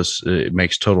model it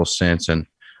makes total sense. And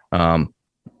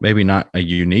maybe not a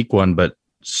unique one, but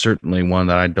certainly one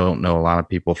that I don't know a lot of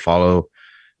people follow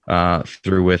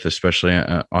through with, especially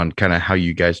on kind of how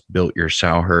you guys built your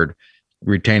sow herd,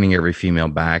 retaining every female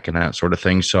back and that sort of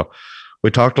thing. So we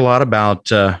talked a lot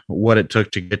about what it took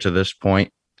to get to this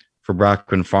point for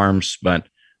Brockman Farms, but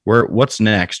what's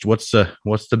next? What's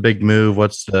the big move?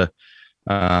 What's the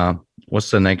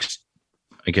next,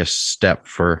 I guess, step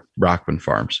for Brockman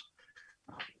Farms?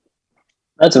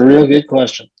 That's a real good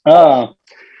question.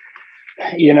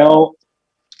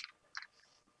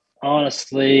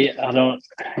 Honestly, I don't,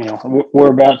 we're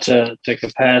about to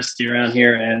capacity around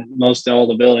here, and most all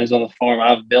the buildings on the farm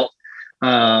I've built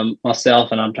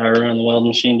myself, and I'm tired of running the welding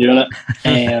machine doing it.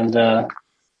 And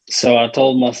so I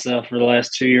told myself for the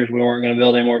last 2 years we weren't going to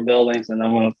build any more buildings, and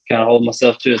I'm going to kind of hold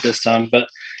myself to it this time. But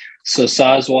so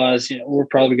size-wise, we're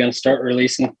probably going to start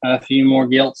releasing a few more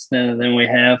gilts than we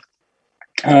have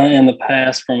in the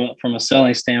past from a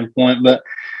selling standpoint. But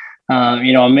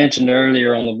I mentioned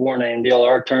earlier on the Bourne deal,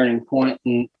 our turning point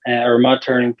or my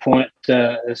turning point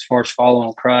as far as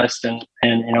following Christ, and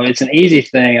it's an easy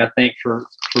thing I think for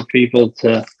people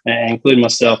to, including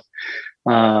myself,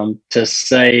 to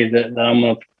say that I'm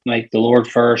going to make the Lord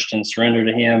first and surrender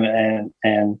to Him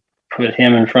and put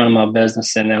Him in front of my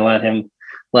business, and then let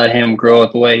him grow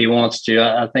it the way He wants to.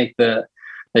 I think the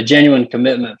genuine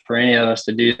commitment for any of us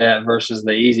to do that versus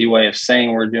the easy way of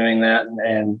saying we're doing that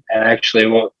and actually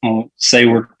say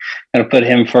we're going to put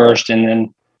Him first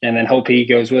and then hope He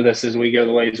goes with us as we go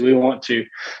the ways we want to,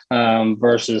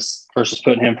 versus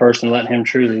putting Him first and letting Him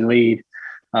truly lead,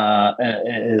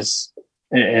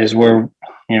 is where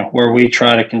we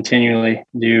try to continually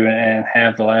do and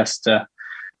have the last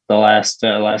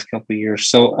couple of years.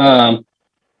 So,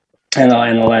 and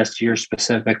the last year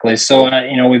specifically. So,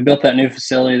 we built that new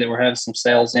facility that we're having some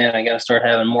sales in. I got to start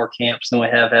having more camps than we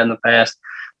have had in the past.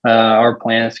 Our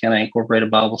plan is going to incorporate a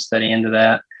Bible study into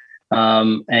that.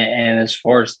 And as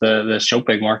far as the show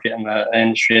pig market and the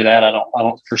industry of that, I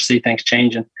don't foresee things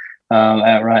changing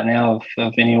right now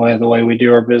of any way the way we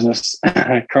do our business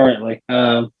currently.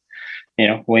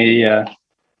 We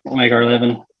make our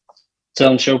living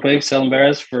selling show pigs, selling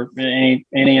bears for any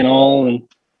and all and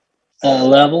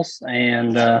levels,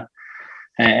 and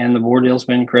the board deal's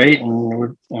been great, and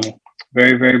we're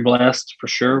very, very blessed for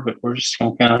sure. But we're just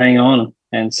going to kind of hang on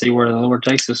and see where the Lord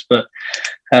takes us. But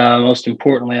most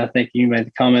importantly, I think you made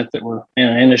the comment that we're in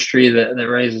an industry that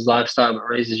raises livestock but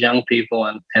raises young people,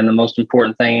 and the most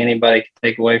important thing anybody can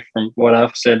take away from what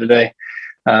I've said today,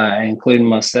 including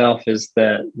myself, is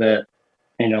that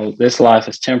this life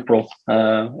is temporal,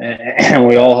 and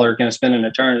we all are going to spend an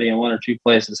eternity in one or two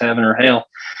places, heaven or hell.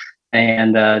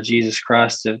 And Jesus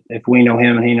Christ, if we know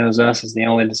Him and He knows us, is the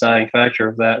only deciding factor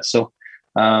of that. So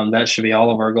that should be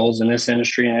all of our goals in this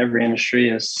industry and every industry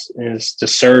is to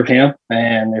serve Him.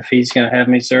 And if He's going to have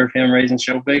me serve Him, raising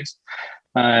show pigs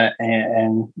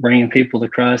and bringing people to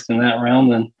Christ in that realm,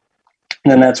 then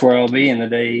that's where I'll be. And the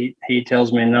day He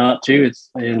tells me not to,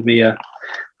 it'll be a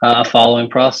following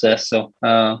process. So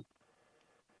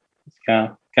it's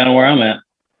kind of where I'm at.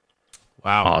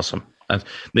 Wow, awesome.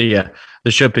 The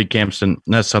show pig camps, and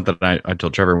that's something I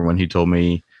told Trevor when he told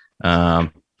me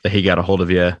that he got a hold of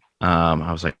you.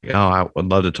 I was like, I would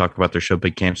love to talk about their show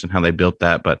pig camps and how they built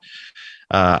that. But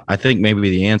I think maybe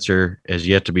the answer is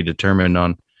yet to be determined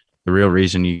on the real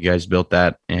reason you guys built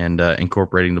that, and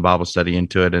incorporating the Bible study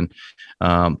into it, and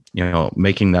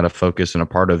making that a focus and a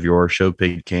part of your show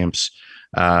pig camps.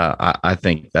 I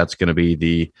think that's going to be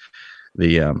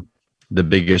the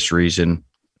biggest reason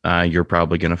you're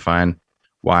probably going to find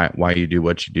why you do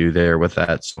what you do there with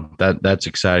that. So that's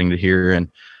exciting to hear.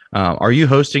 And are you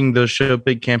hosting those show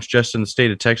pig camps just in the state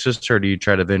of Texas, or do you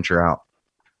try to venture out?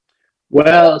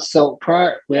 Well, so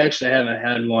we actually haven't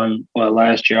had one. Well,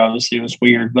 last year obviously it was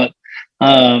weird, but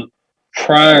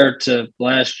prior to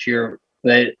last year,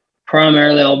 they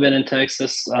primarily all been in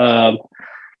Texas,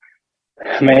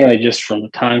 mainly just from a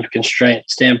time constraint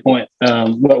standpoint.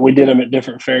 But we did them at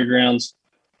different fairgrounds,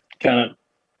 kind of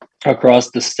across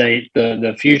the state.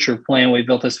 The future plan, we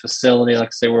built this facility, like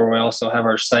I say, where we also have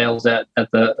our sales at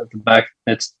the back.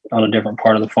 It's on a different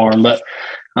part of the farm, but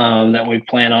that we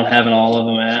plan on having all of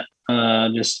them at.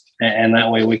 And that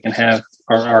way we can have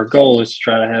our goal is to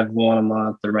try to have one a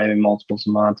month or maybe multiples a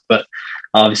month. But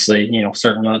obviously,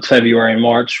 certain months, February and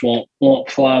March won't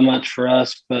fly much for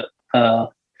us, but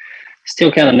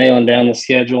still kind of nailing down the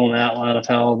schedule and outline of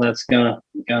how all that's gonna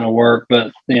work.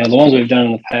 But the ones we've done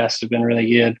in the past have been really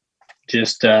good.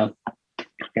 Just and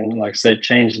like I said,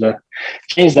 change the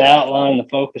outline, the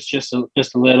focus just a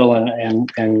little, and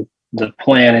the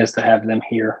plan is to have them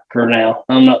here for now.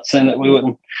 I'm not saying that we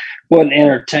wouldn't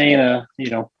entertain a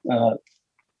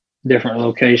different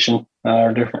location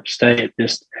or different state,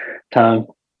 just time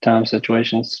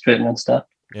situations fitting and stuff.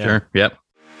 Yeah. Sure. Yep.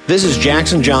 This is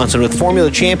Jackson Johnson with Formula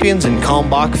Champions and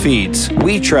Kalmbach Feeds.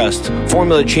 We trust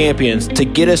Formula Champions to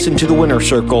get us into the winner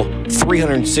circle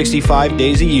 365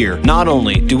 days a year. Not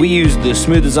only do we use the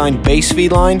Smooth Design base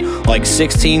feed line like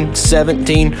 16,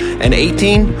 17, and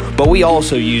 18, but we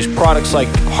also use products like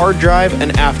Hard Drive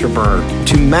and Afterburner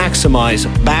to maximize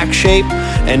back shape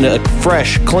and a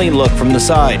fresh, clean look from the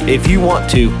side. If you want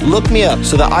to, look me up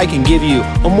so that I can give you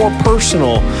a more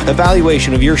personal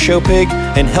evaluation of your show pig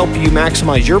and help you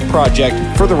maximize your project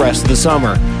for the rest of the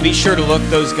summer. Be sure to look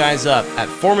those guys up at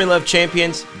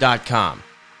FormulaChampions.com.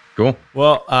 Cool.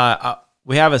 Well,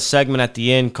 we have a segment at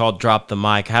the end called Drop the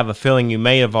Mic. I have a feeling you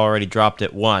may have already dropped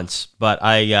it once, but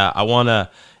I want to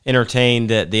entertain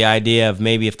the idea of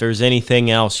maybe if there's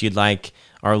anything else you'd like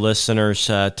our listeners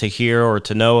to hear or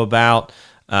to know about,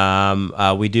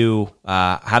 We do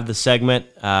have the segment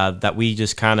that we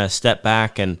just kind of step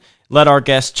back and let our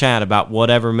guests chat about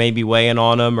whatever may be weighing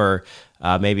on them, or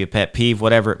maybe a pet peeve,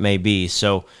 whatever it may be.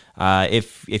 So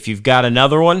if you've got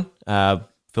another one,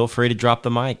 feel free to drop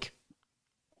the mic.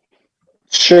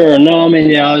 Sure. No, I mean,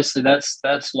 yeah, obviously that's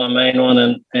my main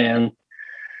one, and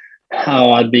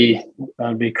how I'd be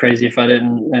crazy if I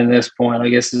didn't. At this point, I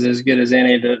guess is as good as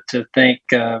any to thank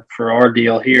for our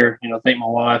deal here. Thank my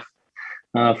wife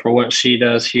for what she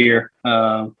does here.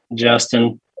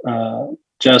 Justin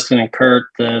and Kurt,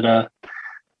 that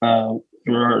are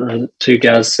the two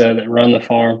guys that run the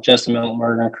farm. Justin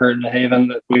Miltenberger and Kurt DeHaven,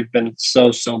 that we've been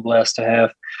so blessed to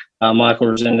have. Michael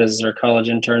Resendez is our college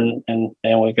intern, and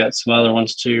we've got some other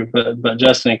ones too. But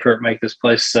Justin and Kurt make this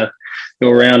place go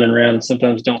round and round, and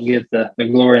sometimes don't get the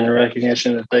glory and the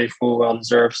recognition that they full well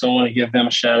deserve. So I want to give them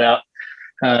a shout out.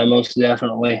 Most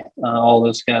definitely, all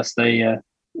those guys. They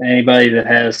anybody that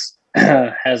has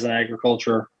an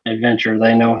agriculture adventure,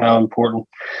 they know how important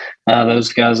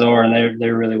those guys are, and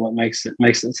they're really what makes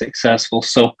it successful.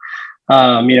 So.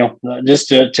 Just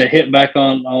to hit back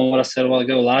on what I said a while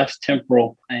ago, life's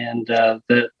temporal, and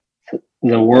the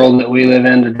world that we live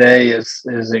in today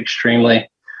is extremely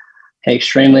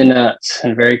nuts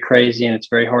and very crazy, and it's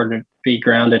very hard to be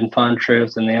grounded and find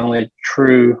truth. And the only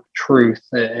true truth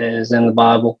is in the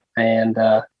Bible. And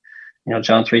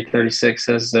John 3:36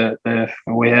 says that if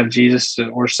we have Jesus,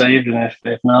 we're saved, and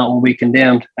if not, we'll be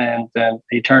condemned. And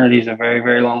eternity is a very,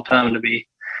 very long time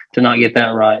to not get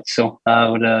that right. So I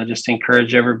would just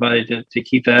encourage everybody to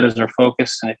keep that as their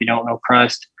focus. And if you don't know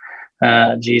Christ,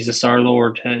 Jesus our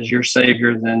Lord as your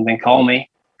Savior, then call me,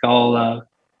 call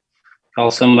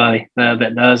somebody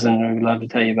that does, and we'd love to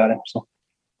tell you about him. So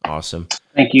awesome.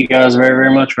 Thank you guys very,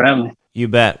 very much for having me. You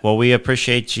bet. Well, we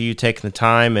appreciate you taking the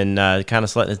time and kind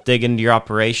of letting us dig into your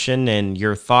operation, and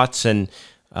your thoughts and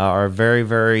are very,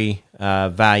 very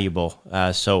valuable.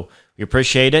 So we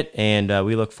appreciate it, and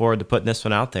we look forward to putting this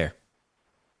one out there.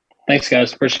 Thanks,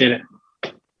 guys. Appreciate it.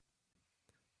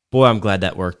 Boy, I'm glad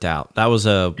that worked out. That was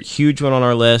a huge one on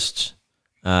our list.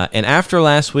 And after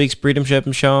last week's Breed 'em, Ship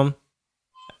 'em, Show 'em,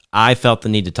 I felt the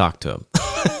need to talk to him.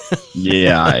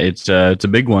 Yeah, it's a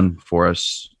big one for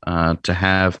us to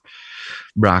have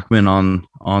Brockman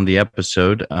on the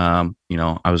episode. I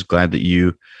was glad that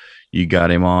you got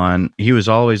him on. He was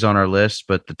always on our list,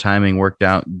 but the timing worked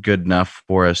out good enough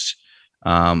for us.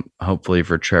 Hopefully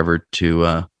for Trevor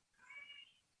to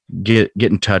get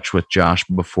in touch with Josh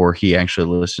before he actually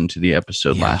listened to the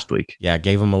episode last week. Yeah,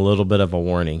 gave him a little bit of a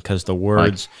warning because the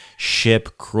words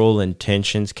 "ship cruel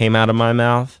intentions" came out of my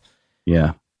mouth.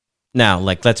 Yeah. Now,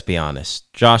 let's be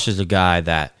honest. Josh is a guy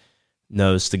that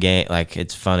knows the game.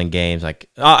 It's fun and games.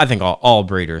 I think all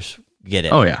breeders get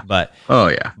it. Oh yeah. But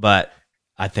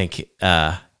I think,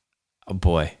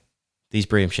 these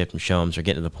Breed 'em, Ship 'em, Show 'ems are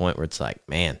getting to the point where it's like,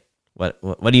 man,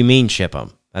 what do you mean ship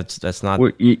them? That's not.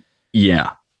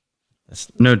 Yeah.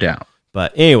 No doubt.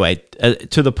 But anyway,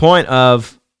 to the point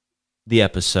of the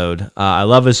episode, I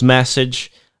love his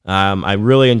message. I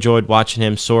really enjoyed watching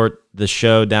him sort the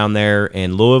show down there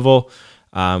in Louisville.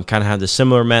 Kind of had the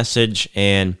similar message,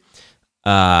 and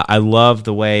I love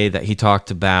the way that he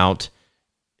talked about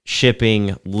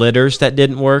shipping litters that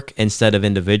didn't work instead of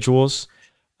individuals.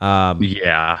 We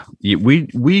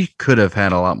could have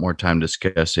had a lot more time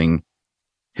discussing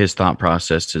his thought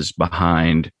processes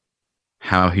behind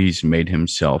how he's made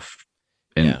himself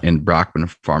and Brockman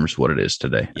Farms what it is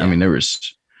today. Yeah. I mean,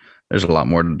 there's a lot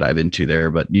more to dive into there,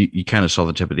 but you kind of saw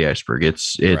the tip of the iceberg.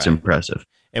 It's right. Impressive.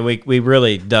 And we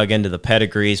really dug into the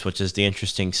pedigrees, which is the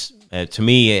interesting, to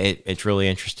me, it's really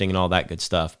interesting and all that good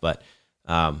stuff. But,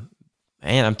 man,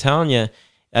 I'm telling you,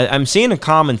 I'm seeing a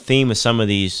common theme with some of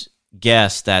these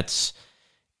guests. That's,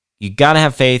 you got to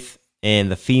have faith in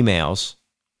the females,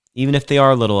 even if they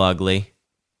are a little ugly.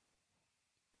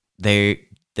 They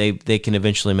can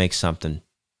eventually make something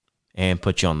and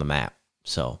put you on the map.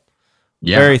 So,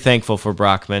 very thankful for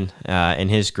Brockman and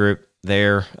his group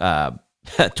there.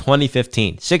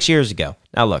 2015, 6 years ago.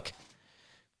 Now look.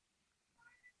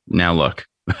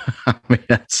 I mean,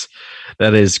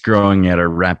 that is growing at a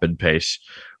rapid pace.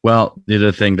 Well, the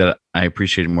other thing that I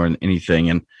appreciate more than anything,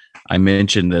 and I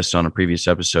mentioned this on a previous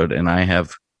episode, and I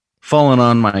have fallen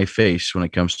on my face when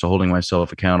it comes to holding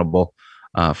myself accountable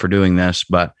for doing this,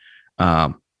 but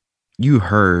you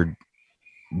heard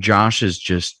Josh's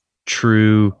just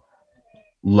true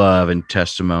love and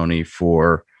testimony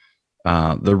for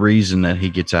the reason that he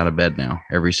gets out of bed now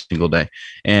every single day,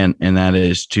 and that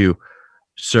is to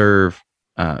serve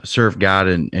God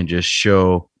and just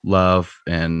show love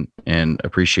and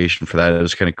appreciation for that. It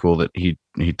was kind of cool that he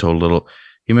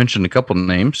he mentioned a couple of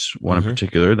names, one in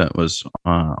particular that was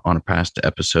on a past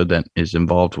episode that is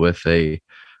involved with a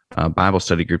Bible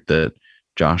study group that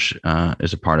Josh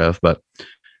is a part of. But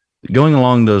going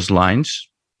along those lines,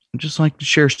 I'd just like to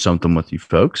share something with you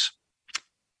folks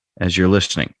as you're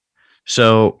listening.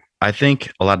 So I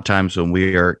think a lot of times when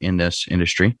we are in this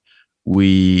industry,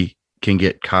 we can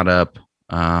get caught up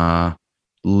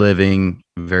living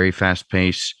very fast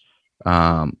pace.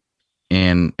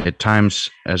 And at times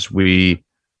as we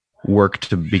work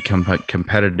to become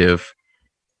competitive,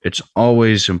 it's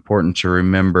always important to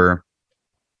remember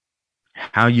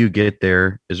how you get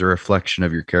there is a reflection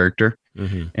of your character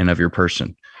and of your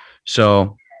person.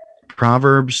 So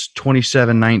Proverbs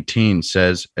 27:19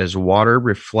 says, as water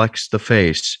reflects the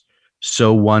face,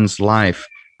 so one's life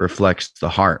reflects the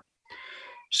heart.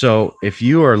 So if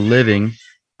you are living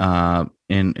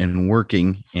and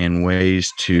working in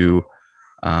ways to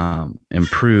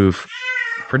improve,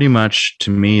 pretty much to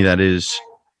me, that is,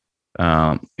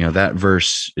 that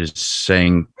verse is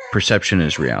saying perception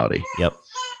is reality. Yep.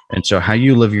 And so how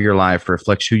you live your life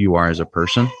reflects who you are as a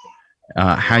person.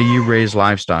 How you raise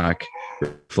livestock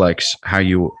reflects how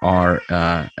you are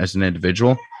as an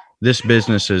individual. This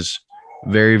business is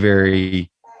very,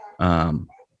 very,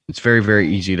 it's very, very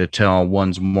easy to tell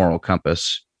one's moral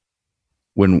compass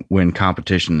when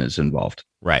competition is involved.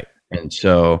 Right. And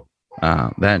so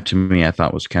that to me, I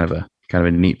thought was kind of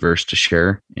a neat verse to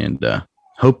share, and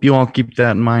hope you all keep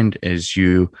that in mind as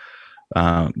you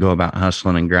go about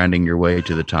hustling and grinding your way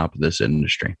to the top of this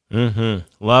industry.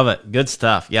 Love it. Good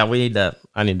stuff. Yeah,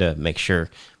 I need to make sure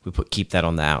we keep that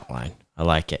on the outline. I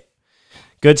like it.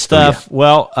 Good stuff. Oh, yeah.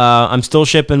 Well, I'm still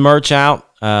shipping merch out.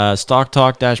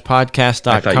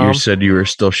 StockTalk-podcast.com. I thought you said you were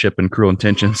still shipping Cruel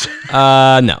Intentions.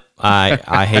 No,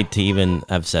 I hate to even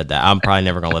have said that. I'm probably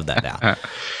never going to live that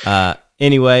down.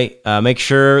 Anyway, make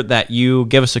sure that you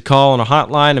give us a call on a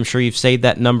hotline. I'm sure you've saved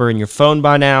that number in your phone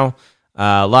by now.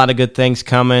 A lot of good things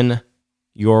coming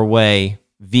your way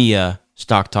via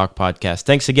Stock Talk Podcast.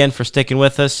 Thanks again for sticking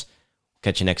with us.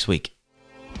 Catch you next week.